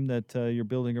have a team that you're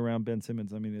building around Ben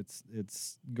Simmons, I mean,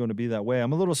 it's going to be that way.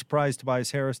 I'm a little surprised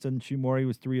Tobias Harris didn't shoot more. He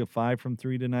was 3 of 5 from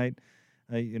 3 tonight.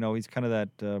 He's kind of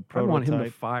that prototype. I want him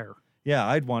to fire. Yeah,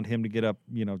 I'd want him to get up,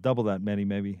 double that many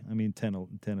maybe. I mean, 10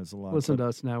 is a lot. Listen to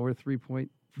us now. We're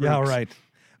 3-point freaks. Yeah, right.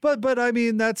 But I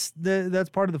mean, that's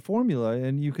part of the formula,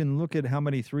 and you can look at how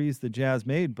many threes the Jazz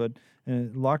made, but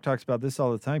Locke talks about this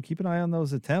all the time. Keep an eye on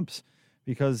those attempts,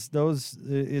 because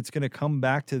it's going to come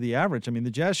back to the average. I mean,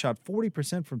 the Jazz shot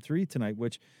 40% from 3 tonight,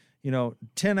 which,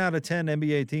 10 out of 10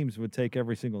 NBA teams would take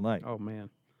every single night. Oh, man.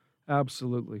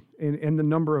 Absolutely. And the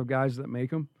number of guys that make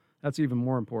them, that's even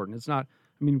more important. It's not,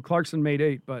 Clarkson made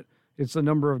 8, but it's the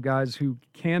number of guys who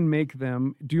can make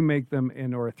them, do make them,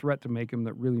 and are a threat to make them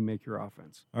that really make your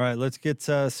offense. All right, let's get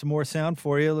some more sound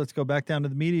for you. Let's go back down to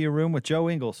the media room with Joe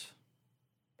Ingles.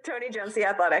 Tony Jones, The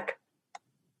Athletic.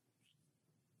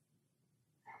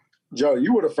 Joe,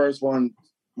 you were the first one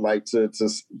to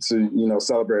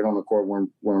celebrate on the court when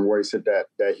Royce hit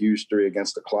that huge 3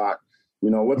 against the clock.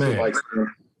 What's it like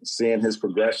seeing his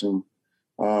progression,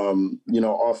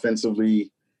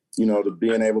 offensively, to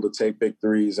being able to take big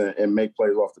threes and make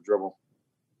plays off the dribble?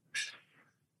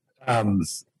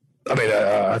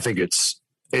 I think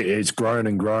it's grown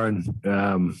and grown.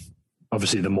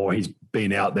 obviously the more he's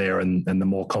been out there and the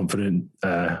more confident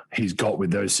he's got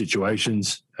with those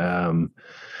situations. I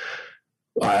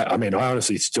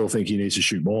honestly still think he needs to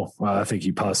shoot more. I think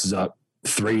he passes up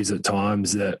threes at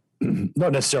times that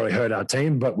not necessarily hurt our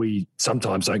team, but we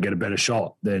sometimes don't get a better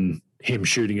shot than him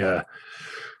shooting a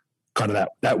kind of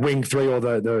that wing three or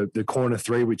the corner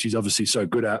three, which he's obviously so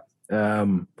good at.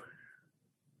 I've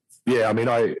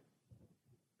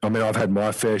had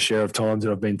my fair share of times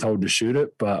that I've been told to shoot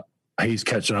it, but he's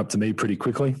catching up to me pretty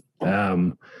quickly.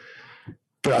 But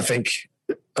I think,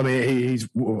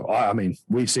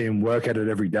 we see him work at it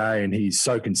every day, and he's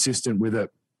so consistent with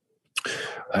it.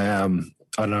 I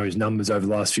don't know his numbers over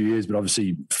the last few years, but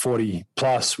obviously 40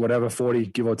 plus, 40,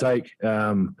 give or take.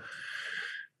 I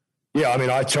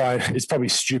try. It's probably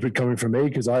stupid coming from me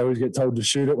because I always get told to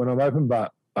shoot it when I'm open,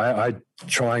 but I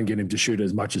try and get him to shoot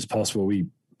as much as possible. We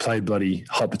played bloody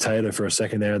hot potato for a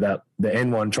second there, that the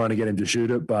N1 trying to get him to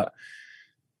shoot it. But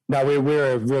no,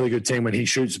 we're a really good team when he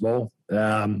shoots the ball.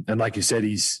 And like you said,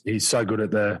 he's so good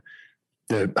at the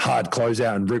hard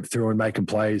closeout and rip through and making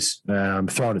plays,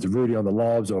 throwing it to Rudy on the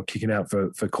lobs or kicking out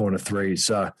for corner threes.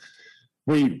 So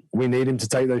we need him to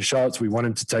take those shots. We want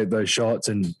him to take those shots,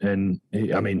 and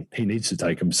he needs to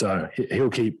take them. So he'll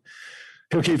keep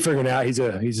figuring out. He's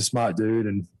a smart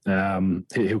dude, and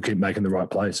he'll keep making the right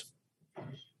plays.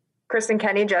 Kristen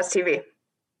Kenny, Jazz TV.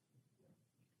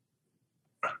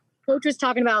 Coach was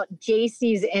talking about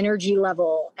JC's energy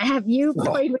level. Have you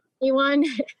played with anyone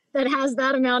that has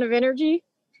that amount of energy?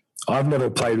 I've never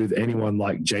played with anyone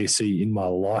like JC in my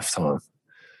lifetime,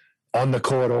 on the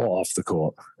court or off the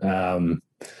court.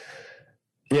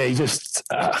 He just,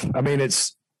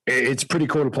 it's pretty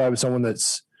cool to play with someone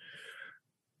that's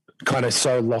kind of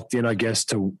so locked in, I guess,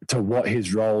 to what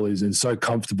his role is, and so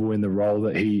comfortable in the role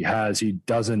that he has. He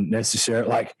doesn't necessarily,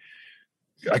 like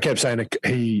I kept saying,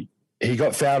 he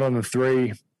got fouled on the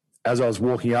three as I was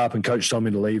walking up, and coach told me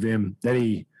to leave him. Then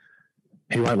he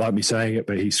won't like me saying it,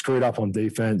 but he screwed up on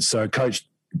defense. So coach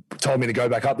told me to go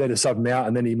back up there to sub him out,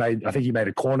 and then he made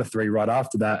a corner three right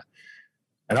after that.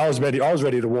 And I was ready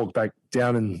to walk back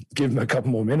down and give him a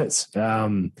couple more minutes.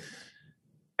 And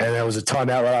there was a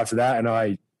timeout right after that, and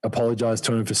I apologized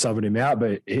to him for subbing him out,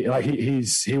 but he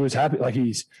was happy. Like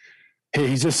he's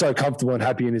just so comfortable and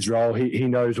happy in his role. He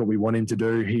knows what we want him to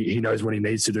do. He knows what he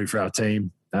needs to do for our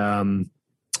team.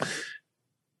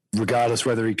 Regardless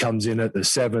whether he comes in at the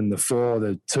 7, the 4,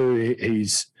 the 2,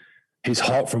 he's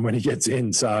hot from when he gets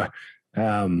in. So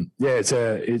it's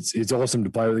awesome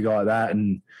to play with a guy like that,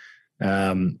 and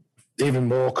even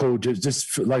more cool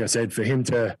just like I said, for him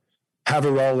to have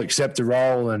a role, accept a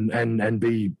role, and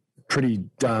be pretty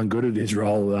darn good at his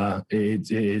role.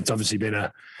 It's obviously been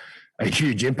a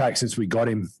huge impact since we got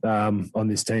him on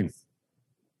this team.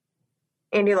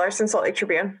 Andy Larson, Salt Lake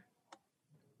Tribune.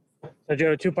 So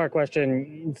Joe, 2-part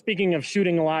question. Speaking of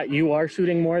shooting a lot, you are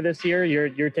shooting more this year.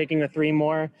 You're taking the 3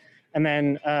 more, and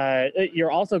then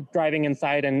you're also driving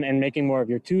inside and making more of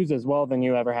your 2s as well than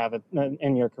you ever have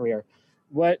in your career.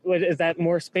 What is that,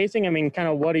 more spacing? I mean, kind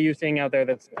of what are you seeing out there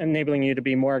that's enabling you to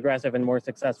be more aggressive and more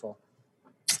successful?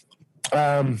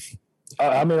 I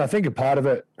think a part of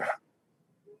it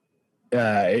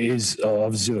is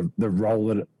obviously the role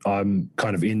that I'm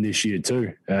kind of in this year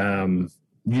too.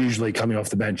 Usually coming off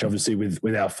the bench, obviously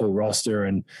with our full roster,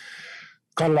 and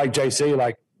kind of like JC,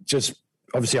 like just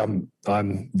obviously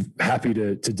I'm happy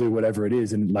to do whatever it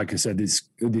is. And like I said, this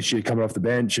year coming off the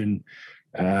bench, and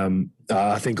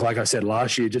I think, like I said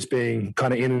last year, just being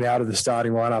kind of in and out of the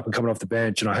starting lineup and coming off the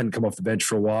bench, and I hadn't come off the bench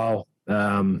for a while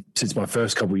since my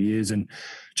first couple of years, and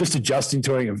just adjusting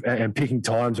to it and picking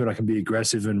times when I can be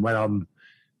aggressive and when I'm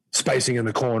spacing in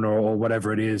the corner or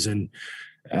whatever it is. And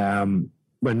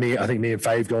when I think me and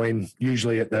Fave go in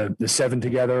usually at the 7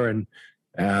 together, and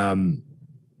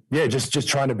just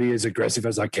trying to be as aggressive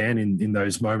as I can in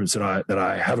those moments that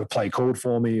I have a play called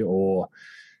for me, or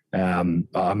I'm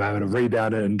able to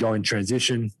rebound it and go in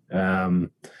transition. I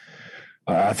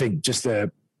think just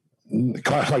like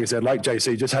I said, like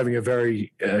JC, just having a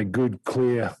very good,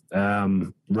 clear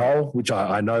role, which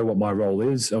I know what my role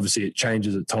is. Obviously, it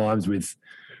changes at times with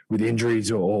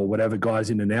injuries or whatever,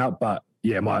 guys in and out. But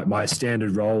yeah, my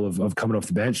standard role of coming off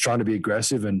the bench, trying to be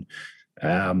aggressive, and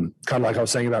kind of like I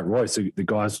was saying about Royce, the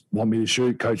guys want me to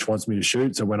shoot, coach wants me to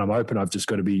shoot. So when I'm open, I've just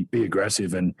got to be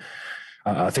aggressive. And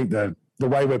I think the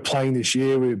way we're playing this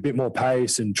year, we're a bit more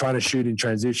pace and trying to shoot in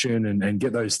transition and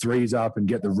get those threes up and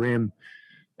get the rim.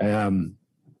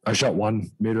 I shot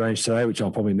 1 mid-range today, which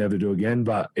I'll probably never do again,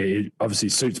 but it obviously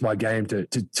suits my game to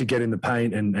get in the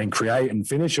paint and create and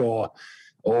finish or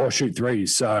shoot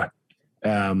threes. So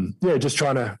just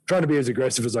trying to be as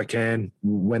aggressive as I can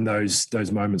when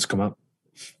those moments come up.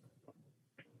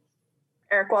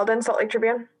 Eric Walden, Salt Lake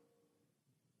Tribune.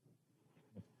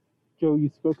 Joe, you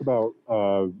spoke about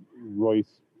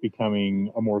Royce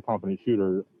becoming a more confident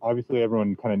shooter. Obviously,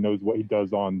 everyone kind of knows what he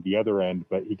does on the other end,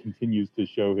 but he continues to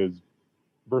show his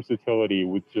versatility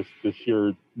with just the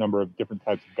sheer number of different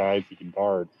types of guys he can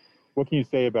guard. What can you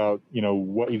say about,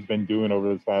 what he's been doing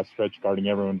over this last stretch, guarding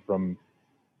everyone from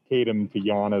Tatum to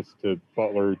Giannis to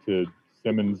Butler to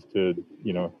Simmons to,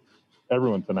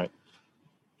 everyone tonight?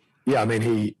 Yeah, I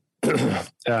mean,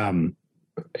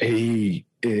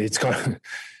 it's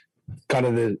kind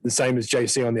of the same as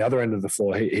JC on the other end of the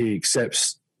floor. He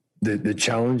accepts the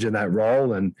challenge and that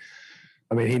role. And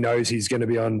I mean, he knows he's going to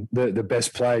be on the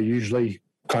best player, usually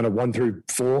kind of 1 through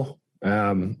 4,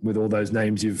 with all those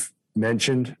names you've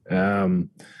mentioned. And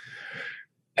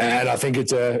I think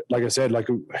it's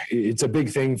it's a big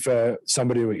thing for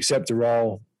somebody to accept a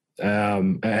role,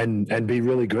 and be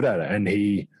really good at it. And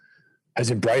he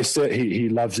has embraced it. He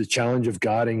loves the challenge of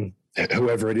guarding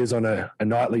whoever it is on a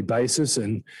nightly basis.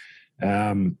 And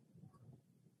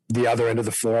the other end of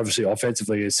the floor, obviously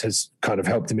offensively, has kind of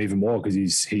helped him even more,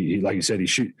 because he like you said, he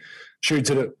shoots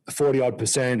at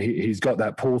 40-odd%. He's got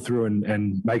that pull through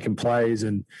and making plays,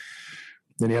 and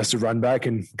then he has to run back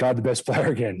and guard the best player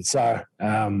again. So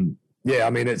I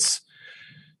mean, it's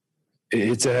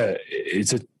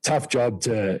a tough job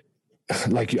to,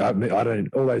 like, I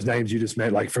don't, all those names you just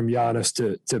meant, like from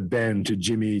Giannis to Ben to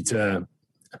Jimmy to,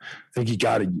 I think he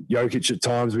guarded Jokic at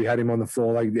times. We had him on the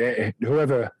floor. Like,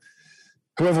 whoever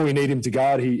we need him to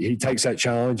guard, he takes that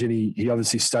challenge, and he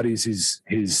obviously studies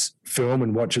his film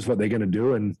and watches what they're going to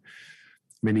do. And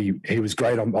I mean, he was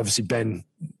great. Obviously, Ben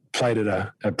played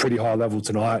at a pretty high level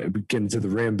tonight, getting to the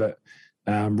rim, but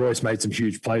Royce made some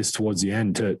huge plays towards the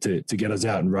end to get us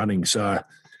out and running. So,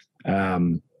 I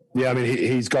mean,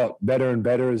 he's got better and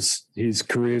better as his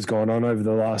career's gone on over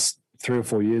the last 3 or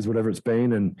 4 years, whatever it's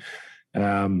been. And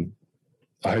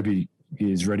I hope he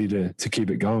is ready to keep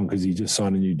it going, because he just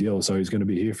signed a new deal, so he's going to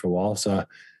be here for a while. So,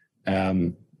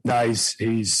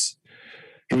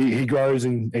 he grows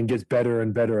and gets better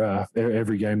and better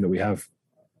every game that we have.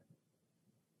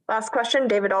 Last question,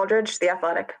 David Aldridge, The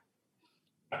Athletic.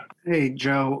 Hey,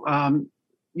 Joe.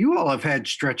 You all have had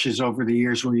stretches over the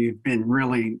years where you've been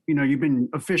really, you've been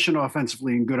efficient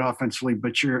offensively and good offensively,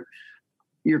 but you're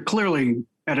clearly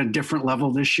at a different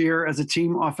level this year as a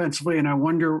team offensively. And I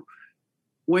wonder,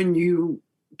 when you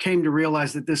came to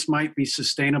realize that this might be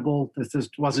sustainable, that this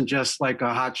wasn't just like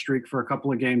a hot streak for a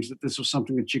couple of games, that this was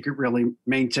something that you could really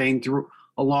maintain through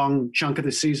a long chunk of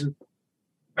the season?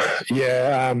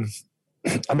 Yeah.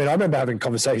 I mean, I remember having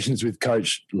conversations with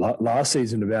Coach last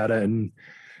season about it. And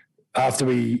after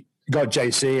we got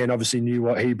JC and obviously knew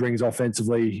what he brings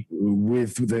offensively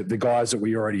with the guys that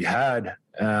we already had,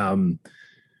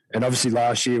 and obviously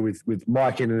last year with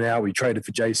Mike in and out, we traded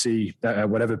for JC,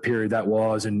 whatever period that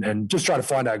was, and just try to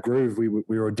find our groove. We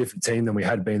were a different team than we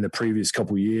had been the previous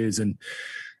couple of years. And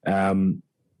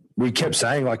we kept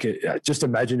saying, like, just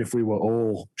imagine if we were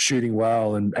all shooting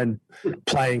well and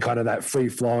playing kind of that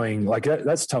free-flowing. Like,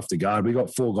 that's tough to guard. We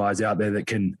got 4 guys out there that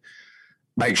can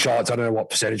make shots. I don't know what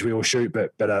percentage we all shoot,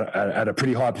 but at a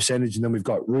pretty high percentage. And then we've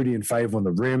got Rudy and Fave on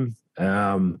the rim.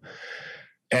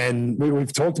 And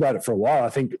we've talked about it for a while. I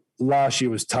think last year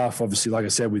was tough, obviously, like I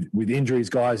said, with injuries,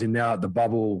 guys in now at the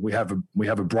bubble. We have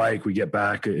a break, we get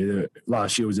back.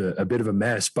 Last year was a bit of a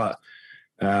mess, but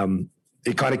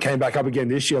it kind of came back up again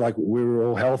this year. Like, we were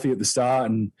all healthy at the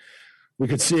start, and we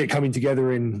could see it coming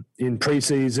together in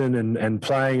preseason and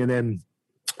playing. And then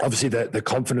obviously the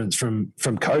confidence from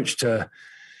Coach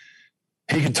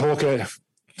he can talk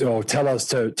or tell us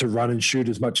to run and shoot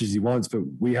as much as he wants, but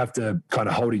we have to kind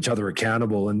of hold each other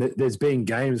accountable. And there's been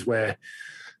games where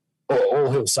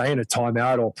all he'll say in a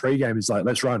timeout or pregame is like,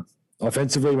 let's run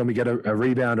offensively when we get a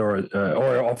rebound or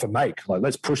off a make. Like,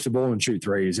 let's push the ball and shoot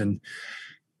threes. And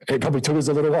it probably took us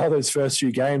a little while those first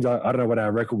few games. I don't know what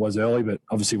our record was early, but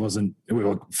obviously we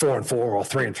were 4-4 or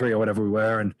 3-3 or whatever we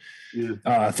were. And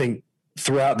I think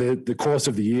throughout the course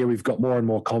of the year, we've got more and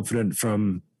more confident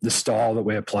from the style that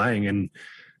we're playing, and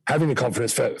having the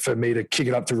confidence for me to kick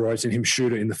it up to Royce and him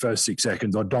shoot it in the first 6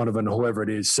 seconds, or Donovan, or whoever it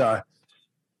is. So,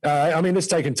 I mean, it's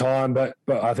taken time, but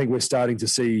I think we're starting to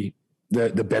see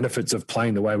the benefits of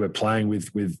playing the way we're playing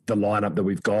with the lineup that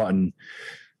we've got. And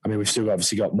I mean, we've still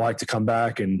obviously got Mike to come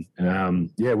back, and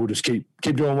we'll just keep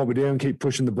doing what we're doing, keep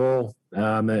pushing the ball,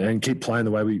 and keep playing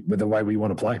the way we want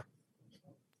to play.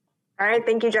 All right,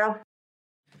 thank you, Joe.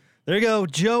 There you go.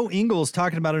 Joe Ingles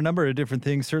talking about a number of different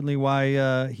things. Certainly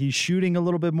why he's shooting a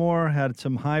little bit more. Had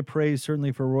some high praise,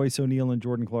 certainly, for Royce O'Neal and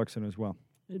Jordan Clarkson as well.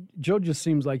 Joe just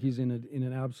seems like he's in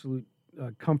an absolute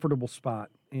comfortable spot,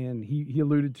 and he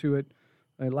alluded to it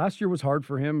Last year was hard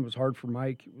for him. It was hard for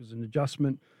Mike. It was an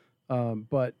adjustment.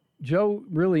 But Joe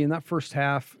really in that first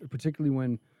half, particularly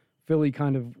when Philly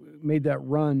kind of made that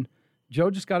run, Joe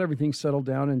just got everything settled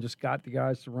down and just got the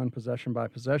guys to run possession by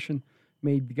possession,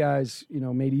 made the guys,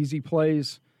 made easy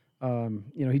plays.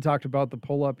 He talked about the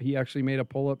pull-up. He actually made a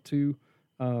pull-up too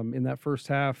in that first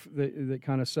half that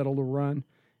kind of settled a run.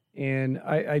 And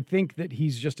I think that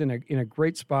he's just in a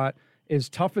great spot. As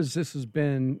tough as this has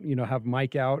been, have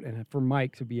Mike out and for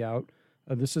Mike to be out,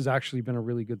 this has actually been a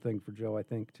really good thing for Joe, I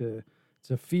think, to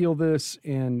feel this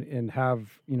and have,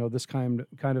 this kind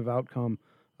of outcome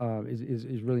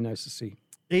is really nice to see.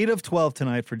 8 of 12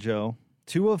 tonight for Joe.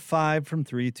 2 of 5 from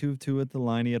 3, 2 of 2 at the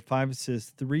line. He had 5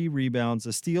 assists, 3 rebounds,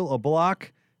 a steal, a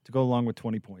block to go along with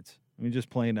 20 points. I mean, just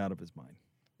playing out of his mind.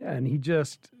 Yeah, and he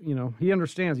just, he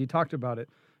understands. He talked about it.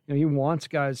 He wants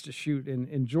guys to shoot.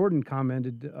 And Jordan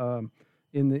commented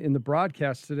in the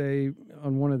broadcast today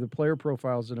on one of the player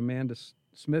profiles that Amanda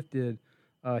Smith did.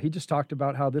 He just talked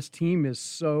about how this team is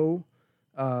so,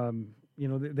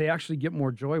 they actually get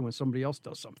more joy when somebody else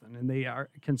does something, and they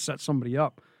can set somebody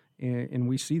up, and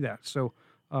we see that. So,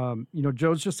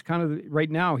 Joe's just kind of right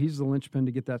now he's the linchpin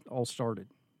to get that all started.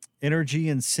 Energy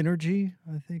and synergy,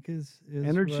 I think is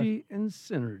energy and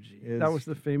synergy. That was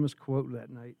the famous quote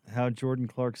that night. How Jordan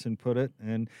Clarkson put it,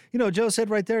 and Joe said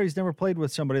right there he's never played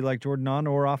with somebody like Jordan on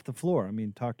or off the floor. I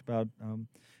mean, talked about.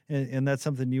 And that's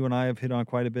something you and I have hit on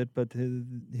quite a bit, but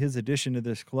his addition to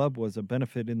this club was a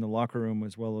benefit in the locker room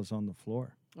as well as on the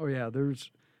floor. Oh, yeah.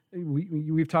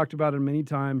 We've talked about it many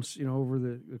times, over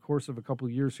the course of a couple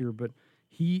of years here, but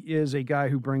he is a guy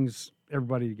who brings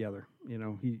everybody together.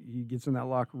 He gets in that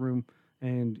locker room,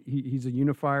 and he's a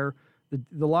unifier.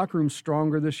 The locker room's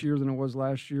stronger this year than it was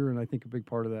last year, and I think a big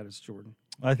part of that is Jordan.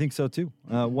 I think so too,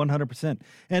 100%.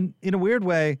 And in a weird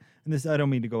way, and this I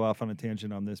don't mean to go off on a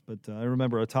tangent on this, but I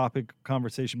remember a topic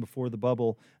conversation before the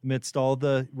bubble, amidst all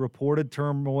the reported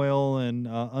turmoil and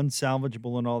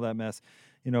unsalvageable and all that mess.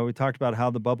 We talked about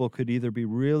how the bubble could either be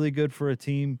really good for a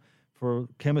team for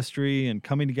chemistry and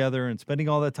coming together and spending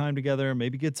all that time together,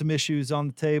 maybe get some issues on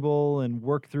the table and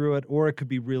work through it, or it could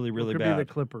be really, really bad. It could be the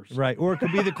Clippers. Right, or it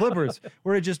could be the Clippers,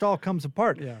 where it just all comes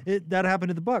apart. Yeah. That happened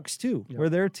to the Bucks, too, where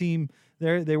their team,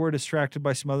 they were distracted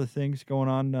by some other things going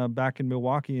on back in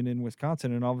Milwaukee and in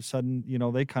Wisconsin, and all of a sudden,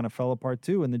 they kind of fell apart,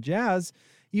 too. And the Jazz,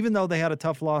 even though they had a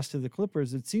tough loss to the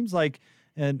Clippers, it seems like,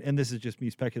 and this is just me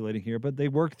speculating here, but they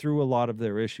worked through a lot of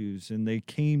their issues and they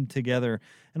came together.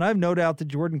 And I have no doubt that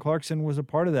Jordan Clarkson was a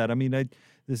part of that. I mean,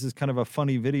 this is kind of a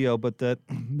funny video, but that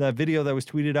video that was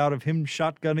tweeted out of him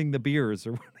shotgunning the beers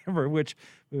or whatever, which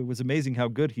it was amazing how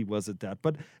good he was at that.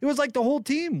 But it was like the whole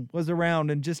team was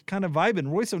around and just kind of vibing.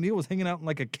 Royce O'Neal was hanging out in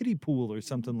like a kiddie pool or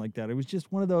something like that. It was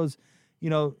just one of those,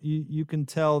 you can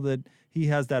tell that he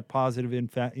has that positive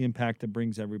impact that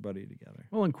brings everybody together.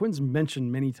 Well, and Quinn's mentioned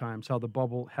many times how the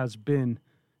bubble has been,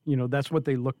 that's what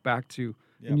they look back to.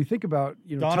 Yeah. And you think about,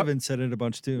 Donovan said it a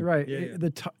bunch too. Right. Yeah.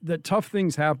 The tough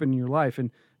things happen in your life.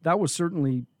 And that was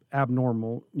certainly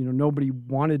abnormal. Nobody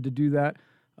wanted to do that.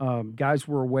 Guys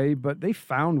were away, but they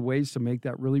found ways to make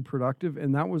that really productive.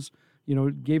 And that was,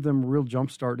 gave them a real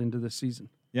jump start into this season.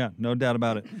 Yeah, no doubt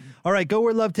about it. All right, go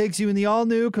where love takes you in the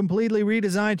all-new, completely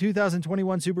redesigned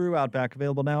 2021 Subaru Outback.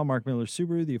 Available now. Mark Miller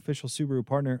Subaru, the official Subaru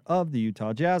partner of the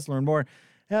Utah Jazz. Learn more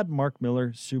at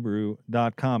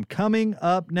markmillersubaru.com. Coming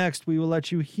up next, we will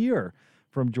let you hear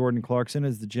from Jordan Clarkson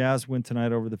as the Jazz win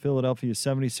tonight over the Philadelphia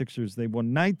 76ers. They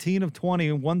won 19 of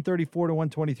 20, 134 to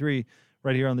 123,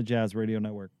 right here on the Jazz Radio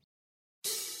Network.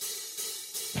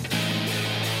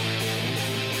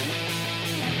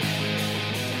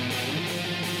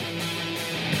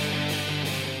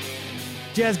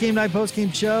 Jazz Game Night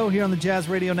Postgame Show here on the Jazz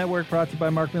Radio Network, brought to you by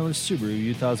Mark Miller Subaru,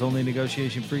 Utah's only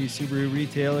negotiation-free Subaru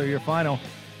retailer. Your final,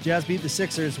 Jazz beat the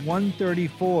Sixers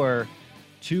 134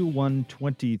 to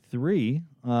 123.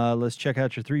 Let's check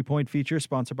out your three-point feature,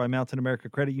 sponsored by Mountain America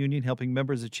Credit Union, helping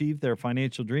members achieve their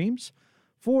financial dreams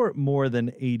for more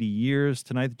than 80 years.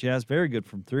 Tonight, the Jazz, very good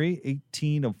from three,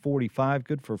 18 of 45,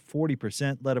 good for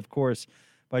 40%, led, of course,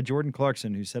 by Jordan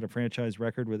Clarkson, who set a franchise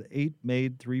record with 8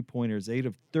 made three-pointers, 8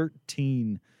 of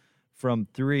 13 from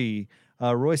three.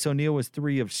 Royce O'Neal was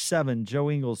 3 of 7.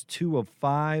 Joe Ingles, 2 of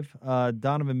 5.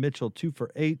 Donovan Mitchell, 2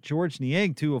 for 8. George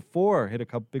Niang, 2 of 4. Hit a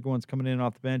couple big ones coming in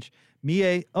off the bench.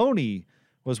 Mie Oni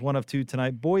was 1 of 2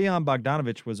 tonight. Bojan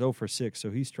Bogdanovic was 0 for 6,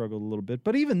 so he struggled a little bit.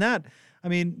 But even that, I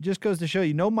mean, just goes to show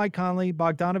you, Mike Conley,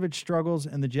 Bogdanovic struggles,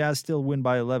 and the Jazz still win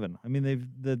by 11. I mean,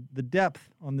 the depth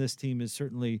on this team is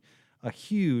certainly a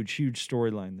huge, huge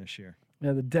storyline this year.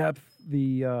 Yeah, the depth,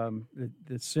 the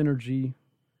synergy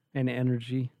and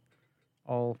energy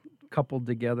all coupled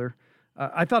together.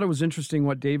 I thought it was interesting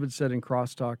what David said in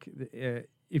crosstalk.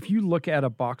 If you look at a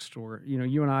box score,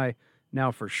 you and I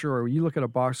now for sure, you look at a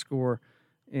box score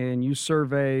and you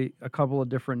survey a couple of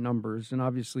different numbers. And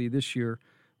obviously this year,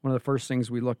 one of the first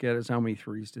things we look at is how many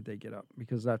threes did they get up,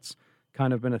 because that's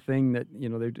kind of been a thing that,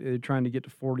 they're trying to get to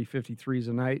 40, 50 threes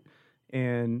a night.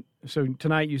 And so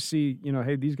tonight you see,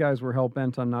 hey, these guys were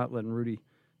hell-bent on not letting Rudy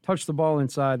touch the ball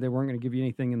inside. They weren't going to give you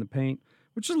anything in the paint,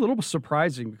 which is a little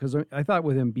surprising because I thought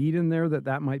with Embiid in there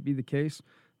that might be the case.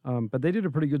 But they did a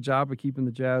pretty good job of keeping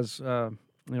the Jazz, out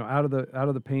of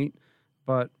the paint.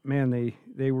 But man,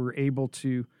 they were able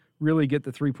to really get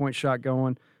the 3-point shot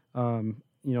going.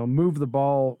 Move the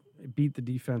ball, beat the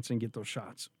defense, and get those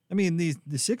shots. I mean,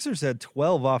 the Sixers had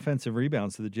 12 offensive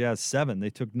rebounds to the Jazz 7. They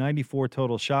took 94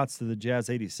 total shots to the Jazz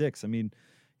 86. I mean,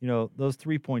 those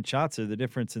 3-point shots are the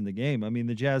difference in the game. I mean,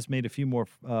 the Jazz made a few more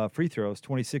free throws,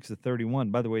 26 to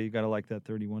 31. By the way, you got to like that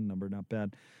 31 number, not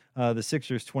bad. The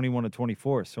Sixers 21 to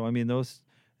 24. So I mean, those,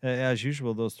 as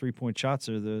usual, those 3-point shots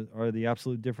are the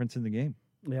absolute difference in the game.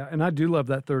 Yeah, and I do love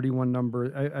that 31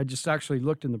 number. I just actually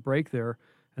looked in the break there,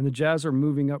 and the Jazz are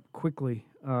moving up quickly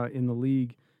in the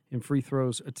league in free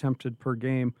throws attempted per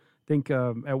game. I think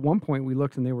at one point we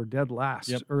looked and they were dead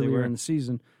last earlier in the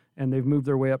season, and they've moved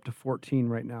their way up to 14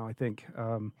 right now, I think.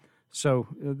 So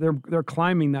they're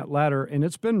climbing that ladder, and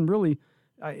it's been really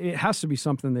it has to be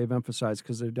something they've emphasized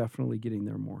because they're definitely getting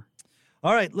there more.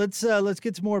 All right, let's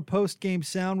get some more post-game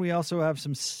sound. We also have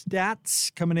some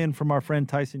stats coming in from our friend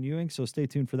Tyson Ewing, so stay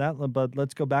tuned for that. But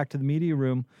let's go back to the media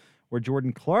room where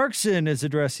Jordan Clarkson is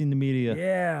addressing the media.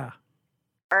 Yeah.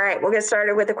 All right, we'll get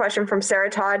started with a question from Sarah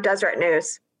Todd, Deseret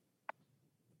News.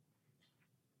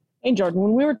 Hey, Jordan,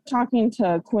 when we were talking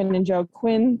to Quinn and Joe,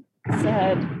 Quinn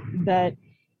said that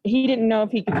he didn't know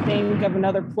if he could think of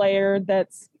another player that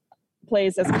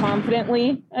plays as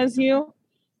confidently as you.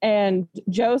 And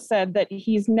Joe said that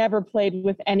he's never played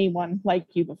with anyone like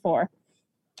you before.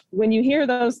 When you hear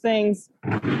those things,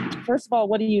 first of all,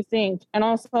 what do you think? And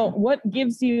also, what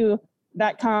gives you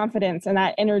that confidence and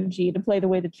that energy to play the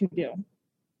way that you do?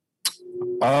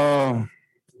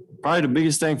 Probably the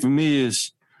biggest thing for me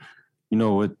is,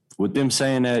 with them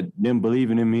saying that, them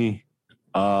believing in me,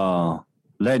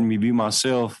 letting me be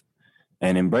myself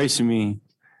and embracing me,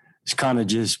 it's kind of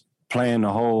just playing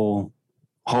the whole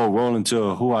role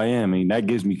into who I am. I mean, that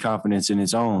gives me confidence in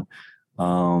its own.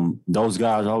 Those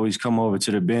guys always come over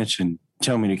to the bench and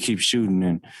tell me to keep shooting.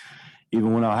 And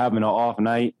even when I'm having an off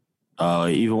night,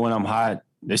 even when I'm hot,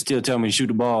 they still tell me to shoot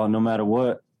the ball no matter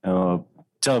what,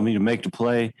 telling me to make the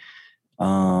play.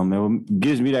 And what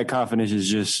gives me that confidence is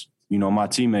just, my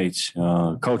teammates,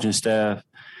 coaching staff,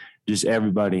 just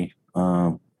everybody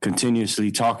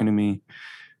continuously talking to me,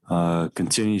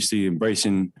 continuously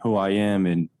embracing who I am.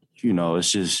 And,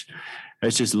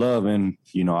 it's just love. And,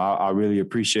 I really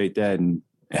appreciate that and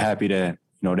happy that,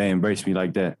 they embrace me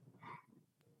like that.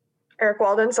 Eric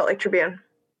Walden, Salt Lake Tribune.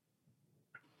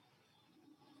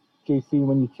 JC,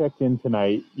 when you checked in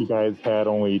tonight, you guys had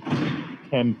only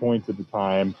 10 points at the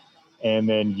time, and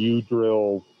then you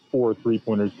drill 4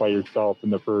 3-pointers by yourself in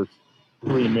the first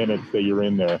 3 minutes that you're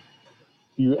in there.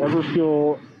 Do you ever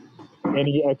feel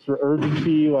any extra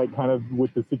urgency, like kind of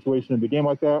with the situation of the game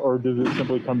like that, or does it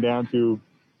simply come down to,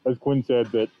 as Quinn said,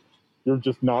 that you're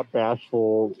just not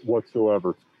bashful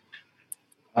whatsoever?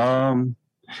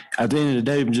 At the end of the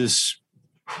day, I'm just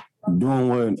doing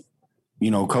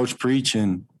what, Coach preach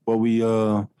and what we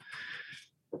tell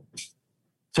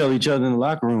each other in the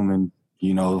locker room, and,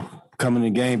 come in the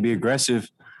game, be aggressive,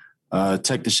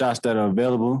 take the shots that are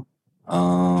available.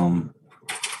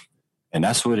 And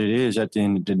that's what it is at the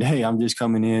end of the day. I'm just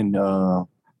coming in,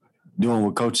 doing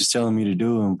what Coach is telling me to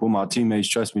do and what my teammates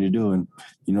trust me to do. And,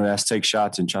 that's take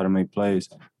shots and try to make plays.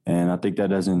 And I think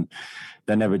that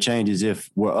never changes. If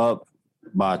we're up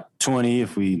by 20,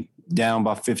 if we down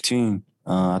by 15,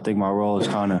 I think my role is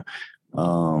kind of,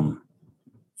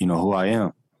 who I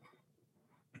am.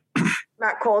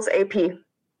 Matt Coles, AP. Can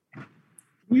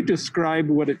you describe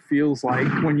what it feels like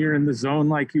when you're in the zone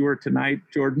like you were tonight,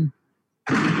 Jordan?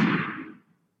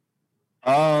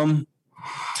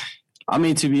 I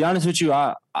mean, to be honest with you,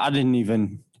 I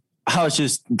was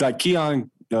just like Keon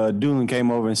Doolin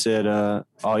came over and said,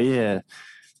 oh yeah,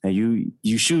 and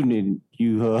you shooting it,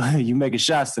 you making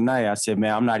shots tonight. I said,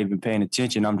 man, I'm not even paying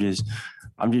attention. I'm just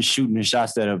shooting the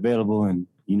shots that are available, and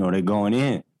they're going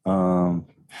in.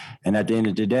 And at the end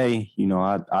of the day,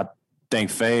 I thank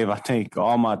Fave, I thank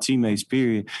all my teammates,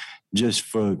 period, just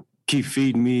for keep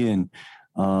feeding me and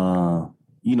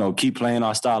keep playing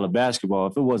our style of basketball.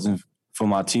 If it wasn't for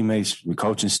my teammates, the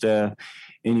coaching staff,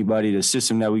 anybody, the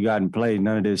system that we got in play,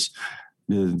 none of this,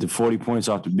 the 40 points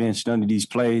off the bench, none of these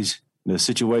plays the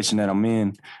situation that I'm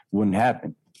in wouldn't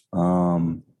happen.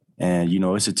 And,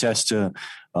 it's a test to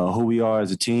who we are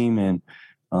as a team and,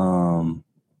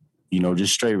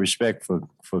 just straight respect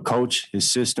for Coach, his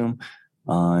system,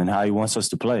 and how he wants us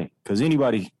to play. Because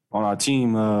anybody on our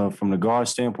team, from the guard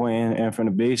standpoint and from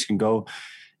the base, can go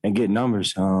and get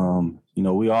numbers.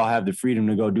 We all have the freedom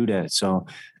to go do that. So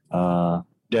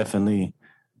definitely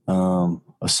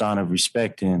a sign of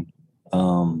respect and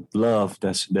love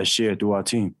that's shared through our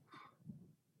team.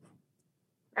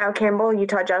 Al Campbell,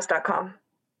 UtahJazz.com.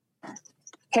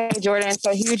 Hey, Jordan.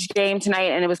 So huge game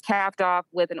tonight, and it was capped off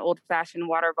with an old-fashioned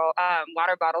water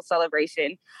bottle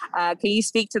celebration. Can you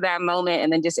speak to that moment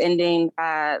and then just ending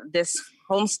this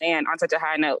homestand on such a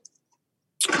high note?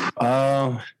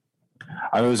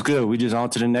 It was good. We just on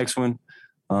to the next one.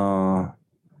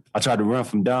 I tried to run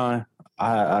from Don.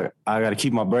 I got to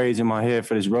keep my braids in my head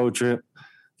for this road trip.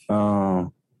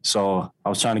 So I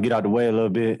was trying to get out the way a little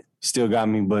bit. Still got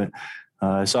me, but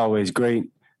it's always great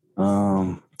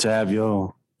to have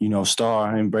your,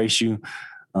 star embrace you.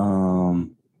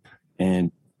 And,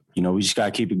 we just got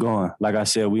to keep it going. Like I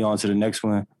said, we on to the next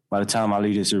one. By the time I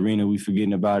leave this arena, we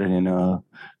forgetting about it and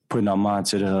putting our mind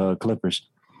to the Clippers.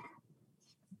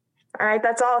 All right,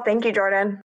 that's all. Thank you,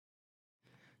 Jordan.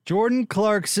 Jordan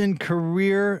Clarkson,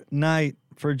 career night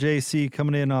for JC,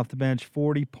 coming in off the bench,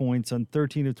 40 points on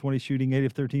 13 of 20 shooting, 8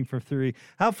 of 13 for 3.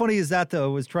 How funny is that,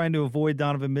 though? Was trying to avoid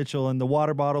Donovan Mitchell and the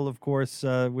water bottle, of course,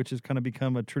 which has kind of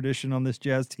become a tradition on this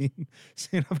Jazz team.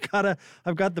 Saying,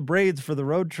 I've got the braids for the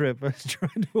road trip. I was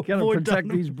trying to avoid protect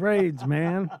these braids,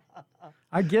 man.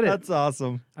 I get it. That's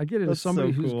awesome. I get it. That's As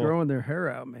somebody so who's cool. growing their hair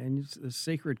out, man. It's a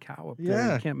sacred cow up there.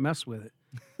 Yeah. You can't mess with it.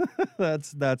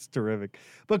 That's terrific.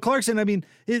 But Clarkson,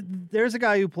 there's a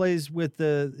guy who plays with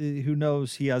who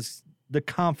knows he has the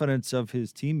confidence of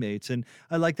his teammates. And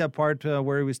I like that part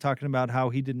where he was talking about how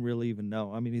he didn't really even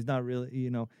know. He's not really,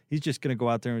 he's just going to go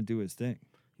out there and do his thing.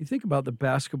 You think about the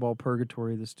basketball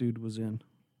purgatory this dude was in.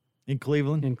 In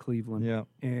Cleveland? In Cleveland. Yeah.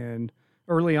 And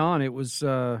early on, it was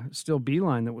still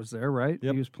Beeline that was there, right?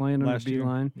 Yep. He was playing under Last year.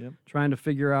 Beeline, Yep. trying to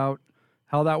figure out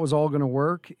how that was all going to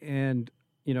work. And,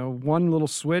 one little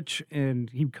switch, and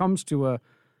he comes to an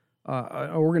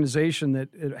organization that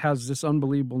it has this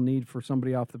unbelievable need for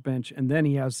somebody off the bench. And then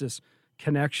he has this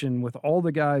connection with all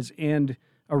the guys and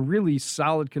a really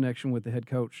solid connection with the head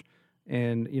coach.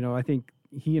 And, I think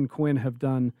he and Quinn have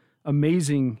done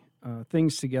amazing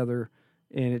things together.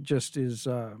 And it just is,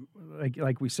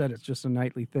 like we said, it's just a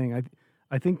nightly thing.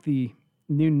 I think the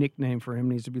new nickname for him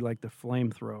needs to be like the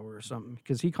flamethrower or something,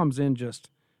 because he comes in just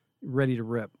ready to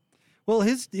rip. Well,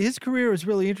 his career is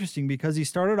really interesting because he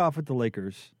started off with the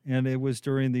Lakers, and it was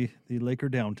during the Laker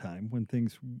downtime when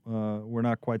things were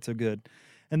not quite so good.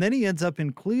 And then he ends up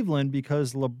in Cleveland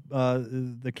because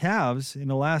the Cavs,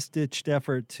 in a last-ditched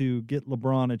effort to get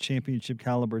LeBron a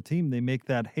championship-caliber team, they make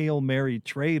that Hail Mary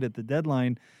trade at the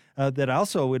deadline that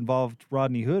also involved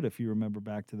Rodney Hood, if you remember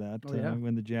back to that,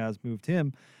 when the Jazz moved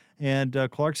him. And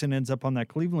Clarkson ends up on that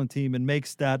Cleveland team and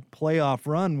makes that playoff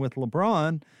run with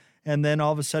LeBron. And then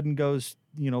all of a sudden goes,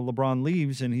 LeBron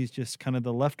leaves, and he's just kind of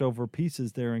the leftover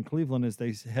pieces there in Cleveland as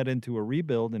they head into a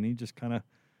rebuild. And he just kind of,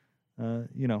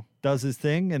 does his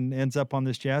thing and ends up on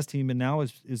this Jazz team and now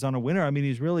is on a winner.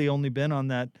 He's really only been on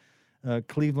that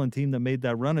Cleveland team that made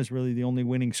that run, is really the only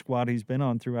winning squad he's been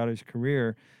on throughout his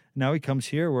career. Now he comes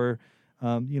here where,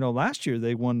 last year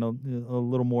they won a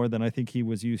little more than I think he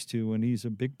was used to, and he's a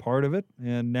big part of it.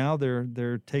 And now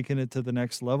they're taking it to the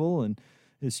next level, and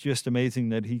it's just amazing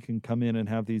that he can come in and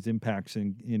have these impacts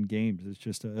in games. It's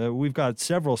just we've got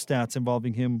several stats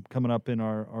involving him coming up in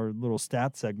our little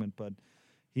stat segment, but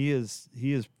he has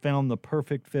found the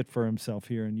perfect fit for himself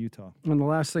here in Utah. And the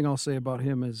last thing I'll say about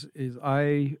him is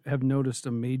I have noticed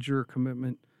a major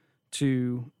commitment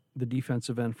to the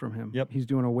defensive end from him. Yep. He's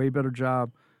doing a way better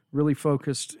job, really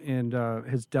focused, and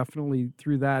has definitely,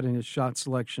 through that and his shot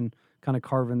selection, kind of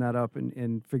carving that up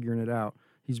and figuring it out.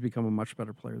 He's become a much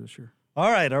better player this year. All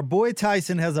right, our boy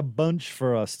Tyson has a bunch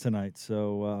for us tonight,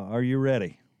 so are you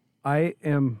ready? I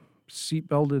am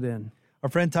seatbelted in. Our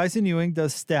friend Tyson Ewing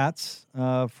does stats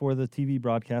for the TV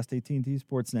broadcast, AT&T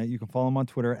Sportsnet. You can follow him on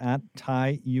Twitter at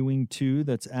TyEwing2.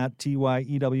 That's at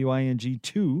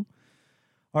TyEwing2.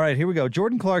 All right, here we go.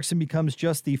 Jordan Clarkson becomes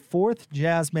just the fourth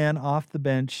Jazz man off the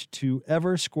bench to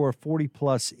ever score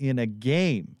 40-plus in a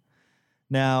game.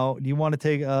 Now, do you want to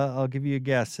take I'll give you a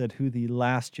guess at who the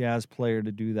last Jazz player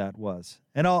to do that was.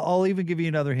 And I'll even give you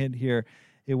another hint here.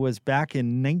 It was back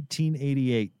in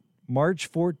 1988,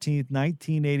 March 14th,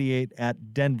 1988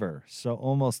 at Denver. So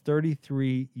almost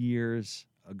 33 years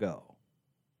ago.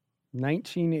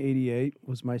 1988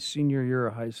 was my senior year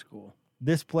of high school.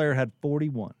 This player had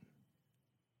 41.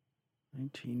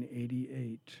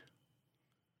 1988.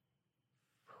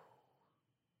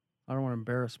 I don't want to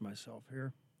embarrass myself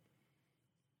here.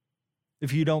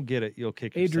 If you don't get it, you'll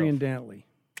kick Adrian yourself. Dantley.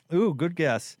 Ooh, good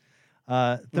guess.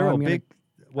 Thorough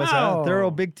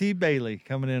Big T Bailey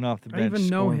coming in off the bench. I even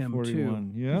know scoring him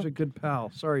 41. too. Yeah, He's a good pal.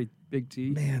 Sorry, Big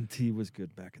T. Man, T was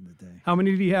good back in the day. How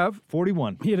many did he have?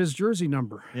 41. He had his jersey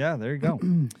number. Yeah, there you go.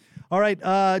 All right,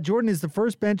 Jordan is the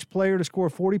first bench player to score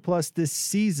 40-plus this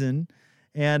season,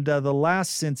 and the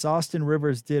last since Austin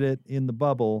Rivers did it in the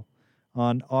bubble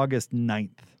on August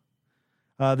 9th.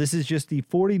 This is just the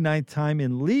 49th time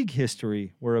in league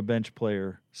history where a bench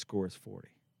player scores 40.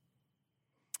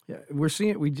 Yeah, we're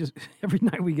seeing it. We just every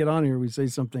night we get on here, we say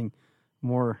something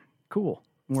more cool,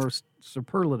 more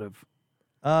superlative.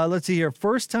 Let's see here.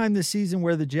 First time this season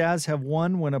where the Jazz have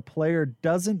won when a player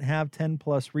doesn't have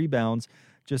 10-plus rebounds.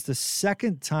 Just the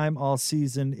second time all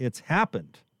season it's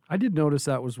happened. I did notice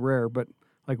that was rare, but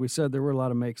like we said, there were a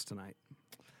lot of makes tonight.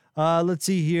 Let's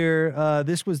see here.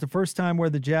 This was the first time where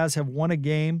the Jazz have won a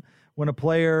game when a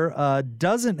player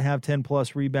doesn't have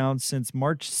 10-plus rebounds since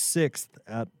March 6th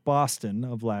at Boston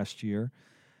of last year.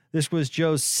 This was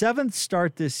Joe's 7th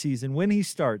start this season. When he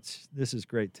starts, this is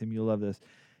great, Tim. You'll love this.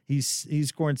 He's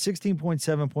scoring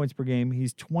 16.7 points per game.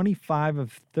 He's 25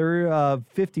 of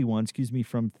 51,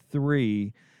 from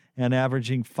 3, and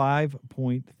averaging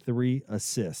 5.3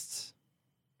 assists.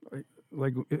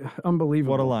 Like,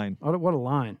 unbelievable. What a line. What a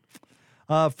line.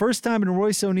 First time in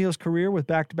Royce O'Neal's career with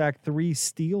back-to-back 3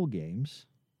 steal games.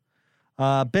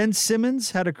 Ben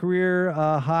Simmons had a career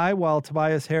high, while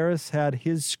Tobias Harris had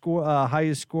his second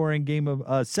highest scoring game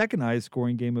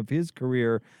of his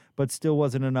career, but still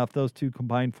wasn't enough. Those two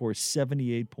combined for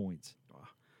 78 points.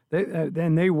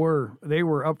 They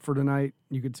were up for tonight.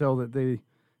 You could tell that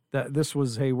this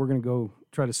was, hey, we're going to go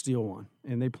try to steal one,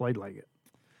 and they played like it.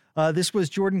 This was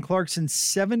Jordan Clarkson's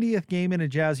 70th game in a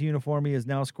Jazz uniform. He has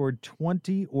now scored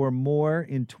 20 or more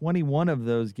in 21 of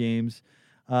those games.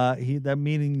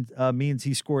 Means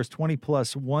he scores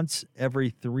 20-plus once every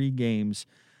 3 games.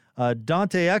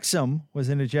 Dante Exum was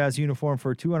in a Jazz uniform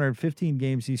for 215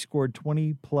 games. He scored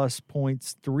 20-plus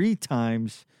points 3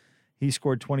 times. He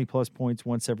scored 20-plus points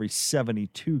once every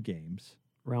 72 games.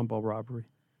 Round ball robbery.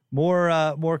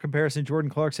 More comparison.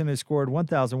 Jordan Clarkson has scored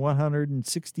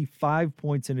 1,165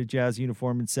 points in a Jazz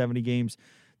uniform in 70 games.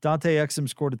 Dante Exum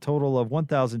scored a total of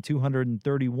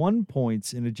 1,231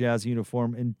 points in a Jazz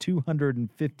uniform in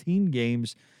 215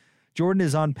 games. Jordan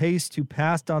is on pace to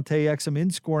pass Dante Exum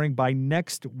in scoring by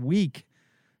next week.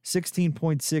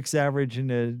 16.6 average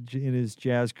in his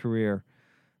Jazz career.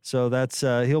 So that's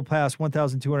he'll pass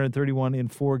 1,231 in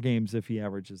 4 games if he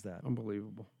averages that.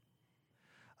 Unbelievable.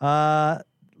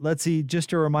 Let's see,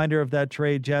 just a reminder of that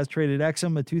trade. Jazz traded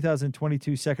Exum, a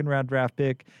 2022 second-round draft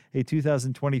pick, a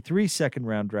 2023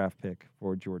 second-round draft pick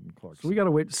for Jordan Clarkson. So we got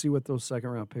to wait to see what those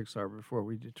second-round picks are before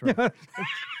we determine.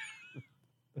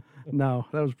 No,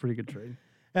 that was a pretty good trade.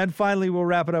 And finally, we'll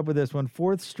wrap it up with this one.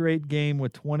 4th straight game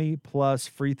with 20-plus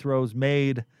free throws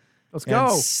made. Let's go.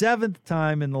 7th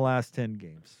time in the last 10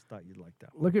 games. Thought you'd like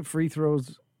that one. Look at free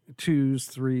throws,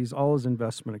 2s, 3s, all his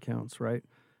investment accounts, right?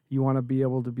 You want to be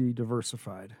able to be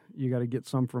diversified. You got to get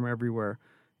some from everywhere.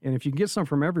 And if you can get some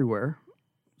from everywhere,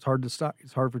 it's hard to stop.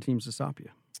 It's hard for teams to stop you.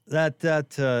 That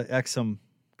Exum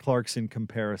Clarkson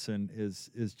comparison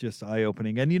is just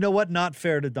eye-opening. And you know what? Not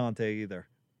fair to Dante either.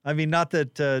 I mean, not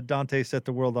that Dante set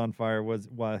the world on fire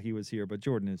while he was here, but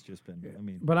Jordan has just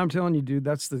been, But I'm telling you, dude,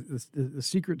 that's the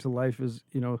secret to life is,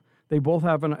 they both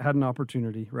had an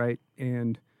opportunity, right?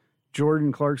 And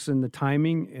Jordan Clarkson, the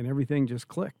timing and everything just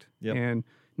clicked. Yep. And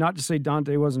not to say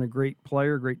Dante wasn't a great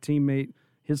player, great teammate.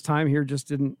 His time here just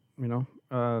didn't,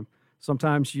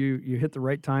 sometimes you hit the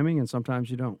right timing and sometimes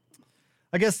you don't.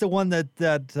 I guess the one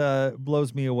that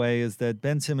blows me away is that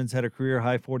Ben Simmons had a career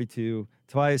high 42.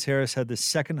 Tobias Harris had the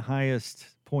second highest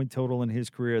point total in his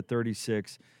career at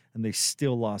 36, and they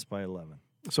still lost by 11.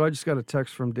 So I just got a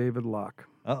text from David Locke.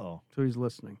 Uh-oh. So he's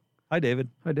listening. Hi, David.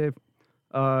 Hi, Dave.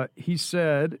 He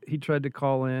said he tried to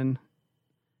call in,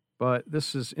 but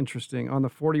this is interesting. On the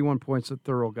 41 points that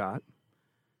Thurl got,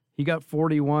 he got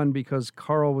 41 because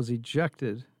Carl was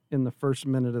ejected in the first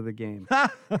minute of the game.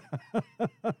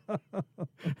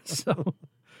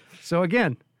 So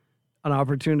again, an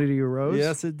opportunity arose.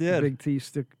 Yes, it did. Big T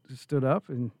stood up,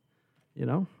 and, he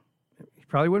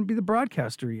probably wouldn't be the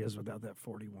broadcaster he is without that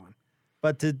 41.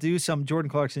 But to do some, Jordan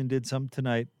Clarkson did some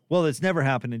tonight. Well, it's never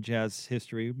happened in Jazz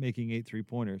history, making 8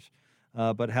 3-pointers,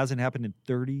 but it hasn't happened in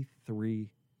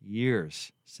 33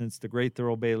 years since the great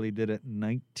Thurl Bailey did it in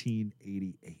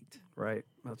 1988. Right.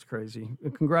 That's crazy.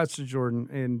 Congrats to Jordan.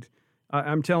 And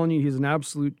I'm telling you, he's an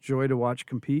absolute joy to watch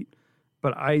compete.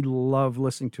 but I love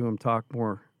listening to him talk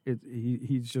more.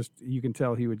 He's just, you can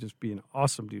tell he would just be an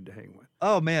awesome dude to hang with.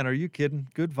 Oh, man, are you kidding?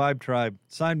 Good Vibe Tribe.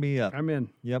 Sign me up. I'm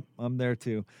in. Yep, I'm there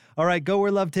too. All right, go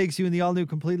where love takes you in the all-new,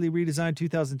 completely redesigned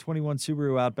 2021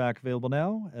 Subaru Outback, available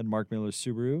now at Mark Miller's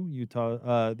Subaru,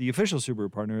 Utah, the official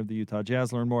Subaru partner of the Utah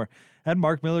Jazz. Learn more at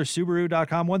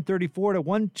markmillersubaru.com. 134 to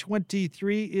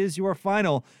 123 is your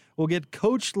final. We'll get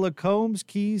Coach LaComb's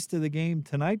keys to the game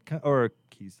tonight, or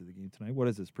keys to the game tonight. What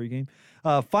is this, pregame?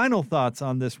 Final thoughts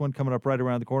on this one coming up right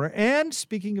around the corner. And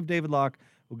speaking of David Locke,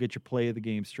 we'll get your play of the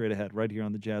game straight ahead right here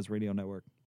on the Jazz Radio Network.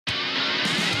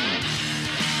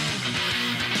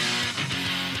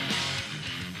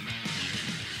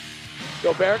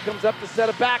 Gobert comes up to set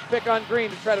a back pick on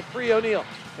Green to try to free O'Neal.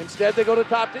 Instead, they go to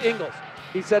top to Ingles.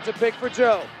 He sets a pick for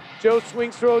Joe. Joe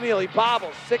swings through O'Neal. He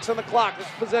bobbles. 6 on the clock. This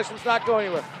possession's not going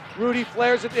anywhere. Rudy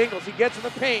flares at Ingles. He gets in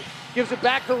the paint. Gives it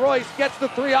back to Royce. Gets the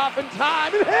 3 off in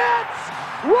time. It hits!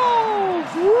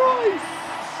 Rolls Royce!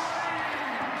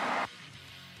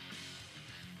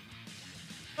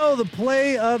 Oh, the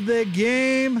play of the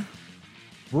game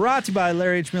brought to you by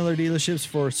Larry H. Miller Dealerships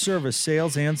for service,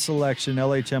 sales, and selection.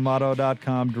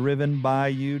 LHMauto.com, driven by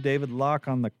you. David Locke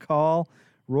on the call.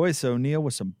 Royce O'Neal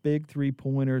with some big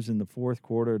three-pointers in the fourth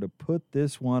quarter to put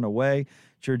this one away.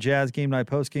 It's your Jazz Game Night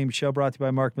postgame show brought to you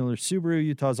by Mark Miller Subaru,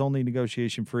 Utah's only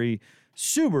negotiation-free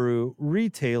Subaru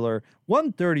retailer.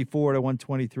 134 to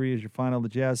 123 is your final. The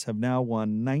Jazz have now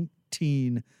won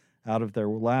 19 out of their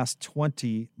last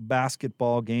 20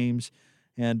 basketball games.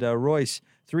 And Royce,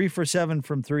 3 for 7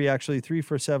 from 3, actually 3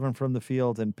 for 7 from the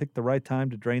field, and picked the right time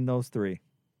to drain those 3.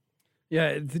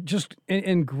 Yeah, just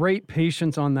and great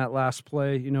patience on that last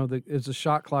play. You know, as the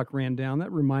shot clock ran down,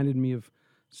 that reminded me of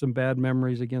some bad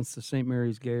memories against the St.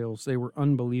 Mary's Gales. They were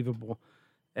unbelievable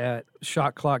at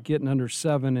shot clock getting under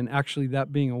 7 and actually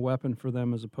that being a weapon for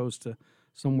them as opposed to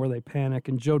somewhere they panic.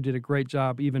 And Joe did a great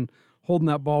job even holding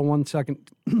that ball 1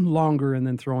 second longer and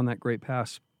then throwing that great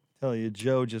pass. Tell you,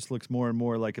 Joe just looks more and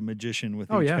more like a magician with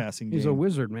each passing game. He's a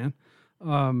wizard, man.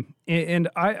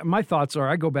 My thoughts are,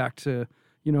 I go back to,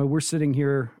 you know, we're sitting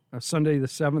here Sunday the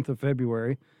 7th of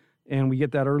February, and we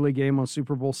get that early game on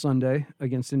Super Bowl Sunday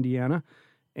against Indiana,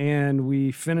 and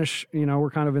we finish, you know, we're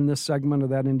kind of in this segment of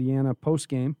that Indiana post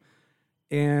game,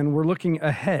 and we're looking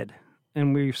ahead,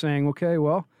 and we're saying, okay,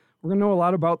 well, we're going to know a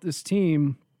lot about this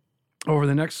team over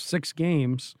the next 6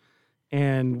 games,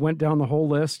 and went down the whole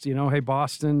list, you know, hey,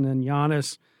 Boston and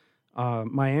Giannis,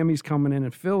 Miami's coming in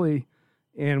and Philly,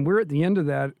 and we're at the end of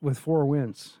that with 4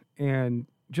 wins, and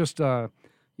just,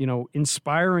 you know,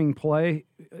 inspiring play.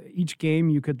 Each game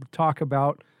you could talk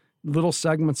about little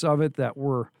segments of it that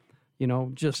were, you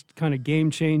know, just kind of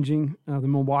game-changing. The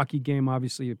Milwaukee game,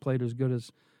 obviously, it played as good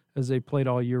as they played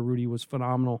all year. Rudy was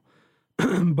phenomenal.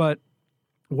 But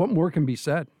what more can be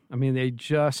said? I mean, they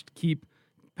just keep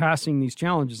passing these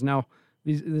challenges. Now,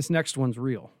 this next one's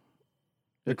real.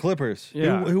 The Clippers,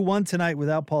 yeah. who won tonight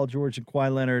without Paul George and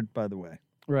Kawhi Leonard, by the way.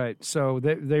 Right. So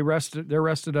they're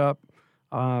rested up.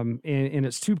 And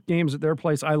it's 2 games at their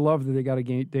place. I love that they got a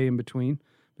day in between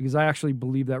because I actually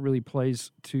believe that really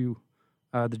plays to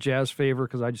the Jazz favor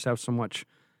because I just have so much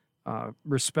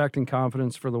respect and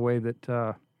confidence for the way that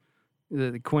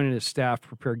the Quinn and his staff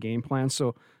prepare game plans.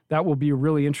 So that will be a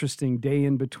really interesting day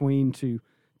in between to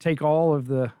take all of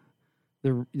the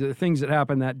things that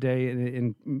happened that day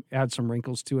and add some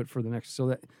wrinkles to it for the next.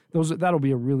 So that'll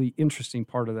be a really interesting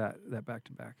part of that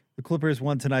back-to-back. The Clippers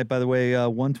won tonight, by the way,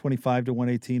 125 to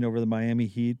 118 over the Miami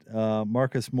Heat.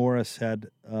 Marcus Morris had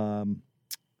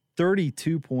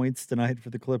 32 points tonight for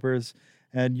the Clippers,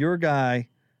 and your guy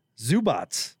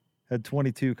Zubats had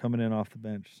 22 coming in off the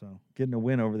bench. So getting a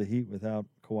win over the Heat without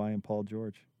Kawhi and Paul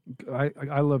George.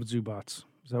 I love Zubats.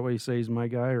 Is that what you say? He's my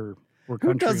guy, or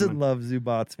who doesn't love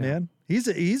Zubats, man? He's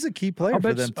a key player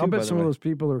for them too. I'll bet some of those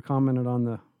people who are commented on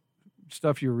the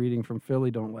stuff you're reading from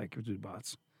Philly don't like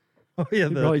Zubats. Oh yeah,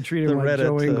 they probably treat him like Reddit,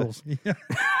 Joe Ingles. Yeah.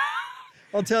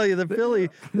 I'll tell you, the Philly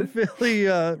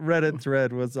Reddit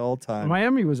thread was all time.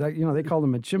 Miami was, you know, they called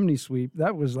him a chimney sweep.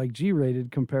 That was like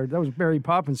G-rated compared. That was Mary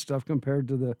Poppins stuff compared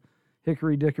to the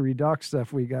Hickory Dickory Dock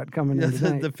stuff we got coming in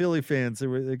tonight. The Philly fans,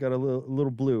 they got a little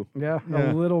blue. Yeah,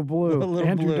 a little blue. A little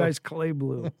Andrew blue. Dice Clay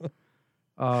blue.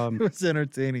 It was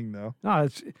entertaining though. No,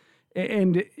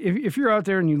 and if you're out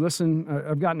there and you listen,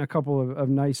 I've gotten a couple of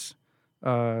nice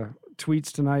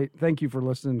tweets tonight. Thank you for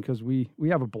listening because we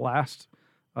have a blast.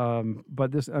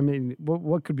 But this, I mean,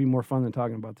 what could be more fun than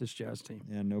talking about this Jazz team?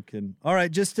 Yeah, no kidding. All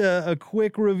right, just a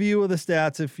quick review of the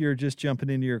stats if you're just jumping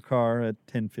into your car at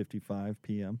 10:55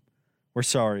 p.m. We're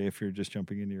sorry if you're just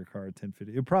jumping into your car at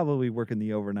 10:50. You're probably working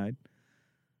the overnight.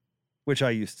 which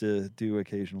I used to do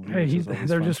occasionally. Hey,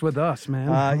 they're fun. Just with us,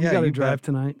 man. You got to drive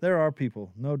tonight. There are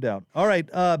people, no doubt. All right,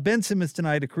 Ben Simmons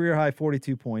tonight, a career-high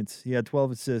 42 points. He had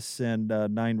 12 assists and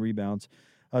 9 rebounds.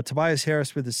 Tobias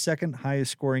Harris with the second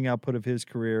highest scoring output of his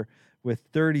career with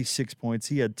 36 points.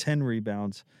 He had 10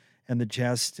 rebounds, and the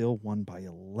Jazz still won by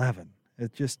 11.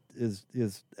 It just is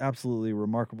absolutely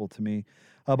remarkable to me.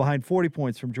 Behind 40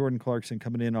 points from Jordan Clarkson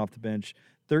coming in off the bench,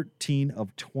 13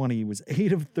 of 20, was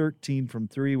 8 of 13 from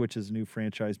 3, which is a new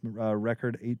franchise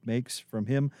record, 8 makes from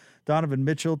him. Donovan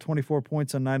Mitchell, 24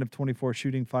 points on 9 of 24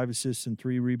 shooting, 5 assists and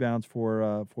 3 rebounds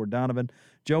for Donovan.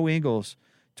 Joe Ingles,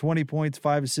 20 points,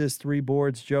 5 assists, 3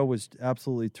 boards. Joe was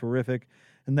absolutely terrific.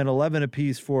 And then 11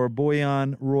 apiece for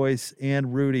Bojan, Royce,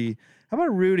 and Rudy. How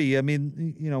about Rudy? I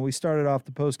mean, we started off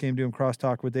the postgame doing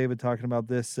crosstalk with David talking about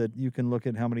this, that you can look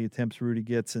at how many attempts Rudy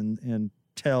gets and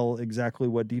tell exactly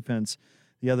what defense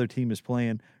the other team is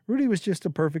playing. Rudy was just a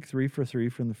perfect 3 for 3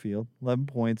 from the field, 11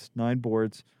 points, 9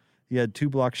 boards. He had 2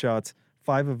 block shots,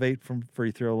 5 of 8 from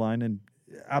free throw line, and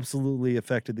absolutely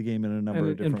affected the game in a number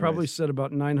of different and probably ways. set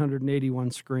about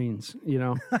 981 screens.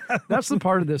 That's the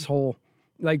part of this whole,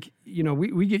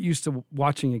 we get used to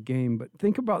watching a game, but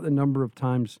think about the number of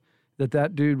times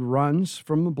that dude runs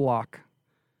from the block,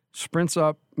 sprints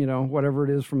up, whatever it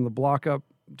is from the block up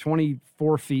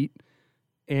 24 feet,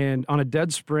 and on a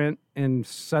dead sprint and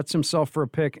sets himself for a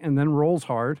pick and then rolls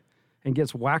hard and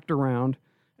gets whacked around.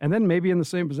 And then maybe in the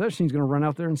same possession, he's going to run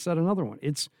out there and set another one.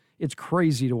 It's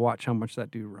crazy to watch how much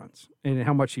that dude runs and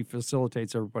how much he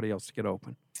facilitates everybody else to get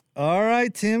open. All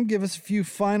right, Tim, give us a few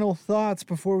final thoughts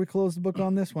before we close the book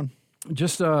on this one.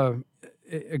 Just a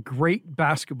great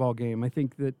basketball game. I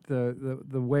think that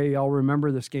the way I'll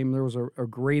remember this game, there was a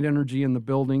great energy in the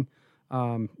building.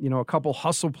 A couple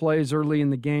hustle plays early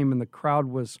in the game, and the crowd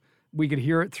we could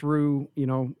hear it through,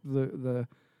 the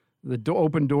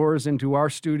open doors into our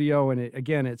studio. And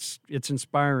it's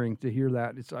inspiring to hear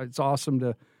that. It's awesome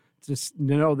to just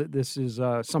know that this is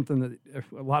something that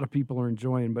a lot of people are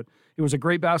enjoying. But it was a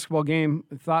great basketball game.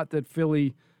 I thought that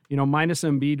Philly, minus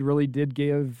Embiid, really did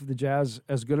give the Jazz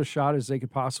as good a shot as they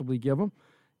could possibly give them.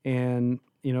 And,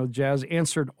 Jazz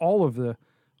answered all of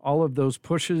those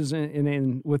pushes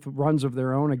and with runs of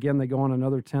their own. Again, they go on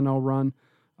another 10-0 run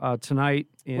tonight.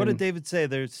 And what did David say?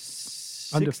 They're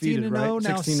 16-0, undefeated, right?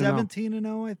 now 16-0.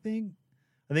 17-0, I think.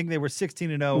 I think they were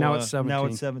 16-0. Now it's 17. Now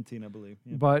it's 17, I believe.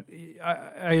 Yeah. But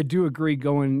I do agree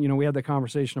going, we had the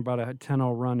conversation about a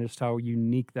 10-0 run, just how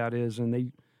unique that is.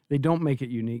 And they don't make it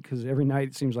unique because every night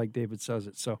it seems like David says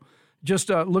it. So just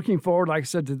looking forward, like I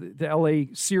said, to the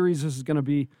LA series. This is going to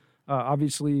be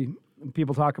obviously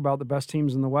people talk about the best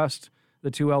teams in the West,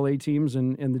 the 2 LA teams,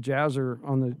 and the Jazz are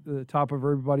on the top of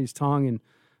everybody's tongue.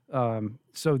 And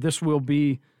so this will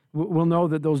be, we'll know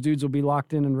that those dudes will be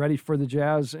locked in and ready for the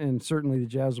Jazz, and certainly the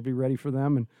Jazz will be ready for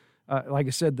them. And like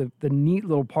I said, the neat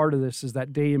little part of this is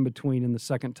that day in between in the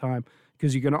second time,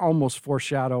 because you're going to almost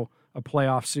foreshadow a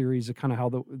playoff series of kind of how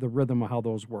the rhythm of how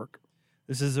those work.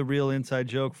 This is a real inside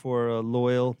joke for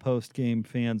loyal post-game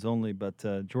fans only,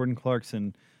 but Jordan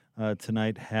Clarkson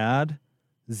tonight had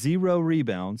 0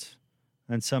 rebounds,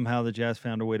 and somehow the Jazz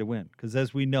found a way to win. Because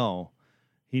as we know,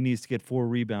 he needs to get 4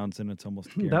 rebounds, and it's almost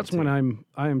guaranteed. That's when I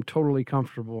am totally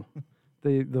comfortable.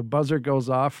 The buzzer goes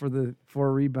off for the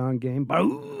 4-rebound game.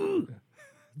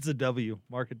 It's a W.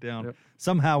 Mark it down. Yep.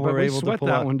 Somehow we're able to pull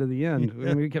that out one to the end. Yeah.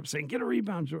 And we kept saying, get a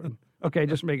rebound, Jordan. Okay,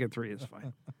 just make it 3. It's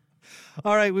fine.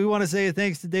 All right, we want to say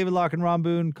thanks to David Locke and Ron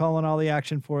Boone calling all the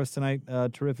action for us tonight.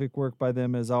 Terrific work by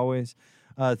them as always.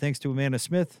 Thanks to Amanda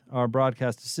Smith, our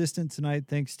broadcast assistant tonight.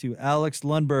 Thanks to Alex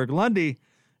Lundberg. Lundy,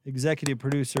 executive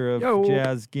producer of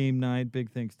Jazz Game Night. Big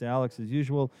thanks to Alex as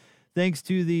usual. Thanks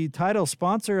to the title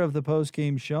sponsor of the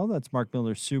post-game show. That's Mark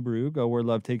Miller Subaru. Go where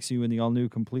love takes you in the all-new,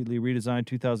 completely redesigned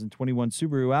 2021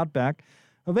 Subaru Outback.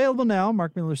 Available now,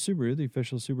 Mark Miller Subaru, the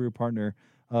official Subaru partner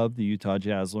of the Utah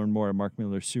Jazz. Learn more at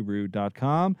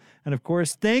markmillersubaru.com. And, of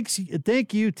course,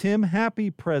 thank you, Tim. Happy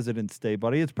President's Day,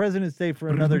 buddy. It's President's Day for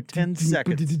another 10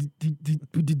 seconds.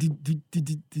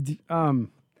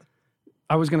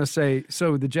 I was going to say,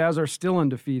 so the Jazz are still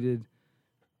undefeated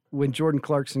when Jordan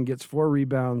Clarkson gets 4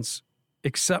 rebounds,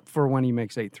 except for when he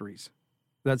makes 8 threes.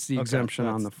 That's the exemption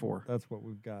on the 4. That's what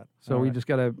we've got. So we just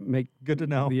got to make good to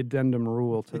know the addendum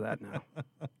rule to that now.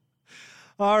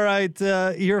 All right,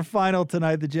 your final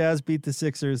tonight. The Jazz beat the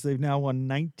Sixers. They've now won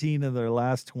 19 of their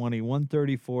last 20.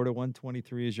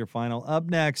 134-123 is your final. Up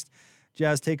next,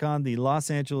 Jazz take on the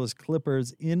Los Angeles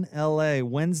Clippers in L.A.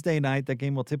 Wednesday night. That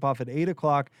game will tip off at 8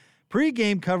 o'clock.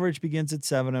 Pre-game coverage begins at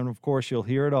 7, and, of course, you'll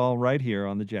hear it all right here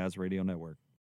on the Jazz Radio Network.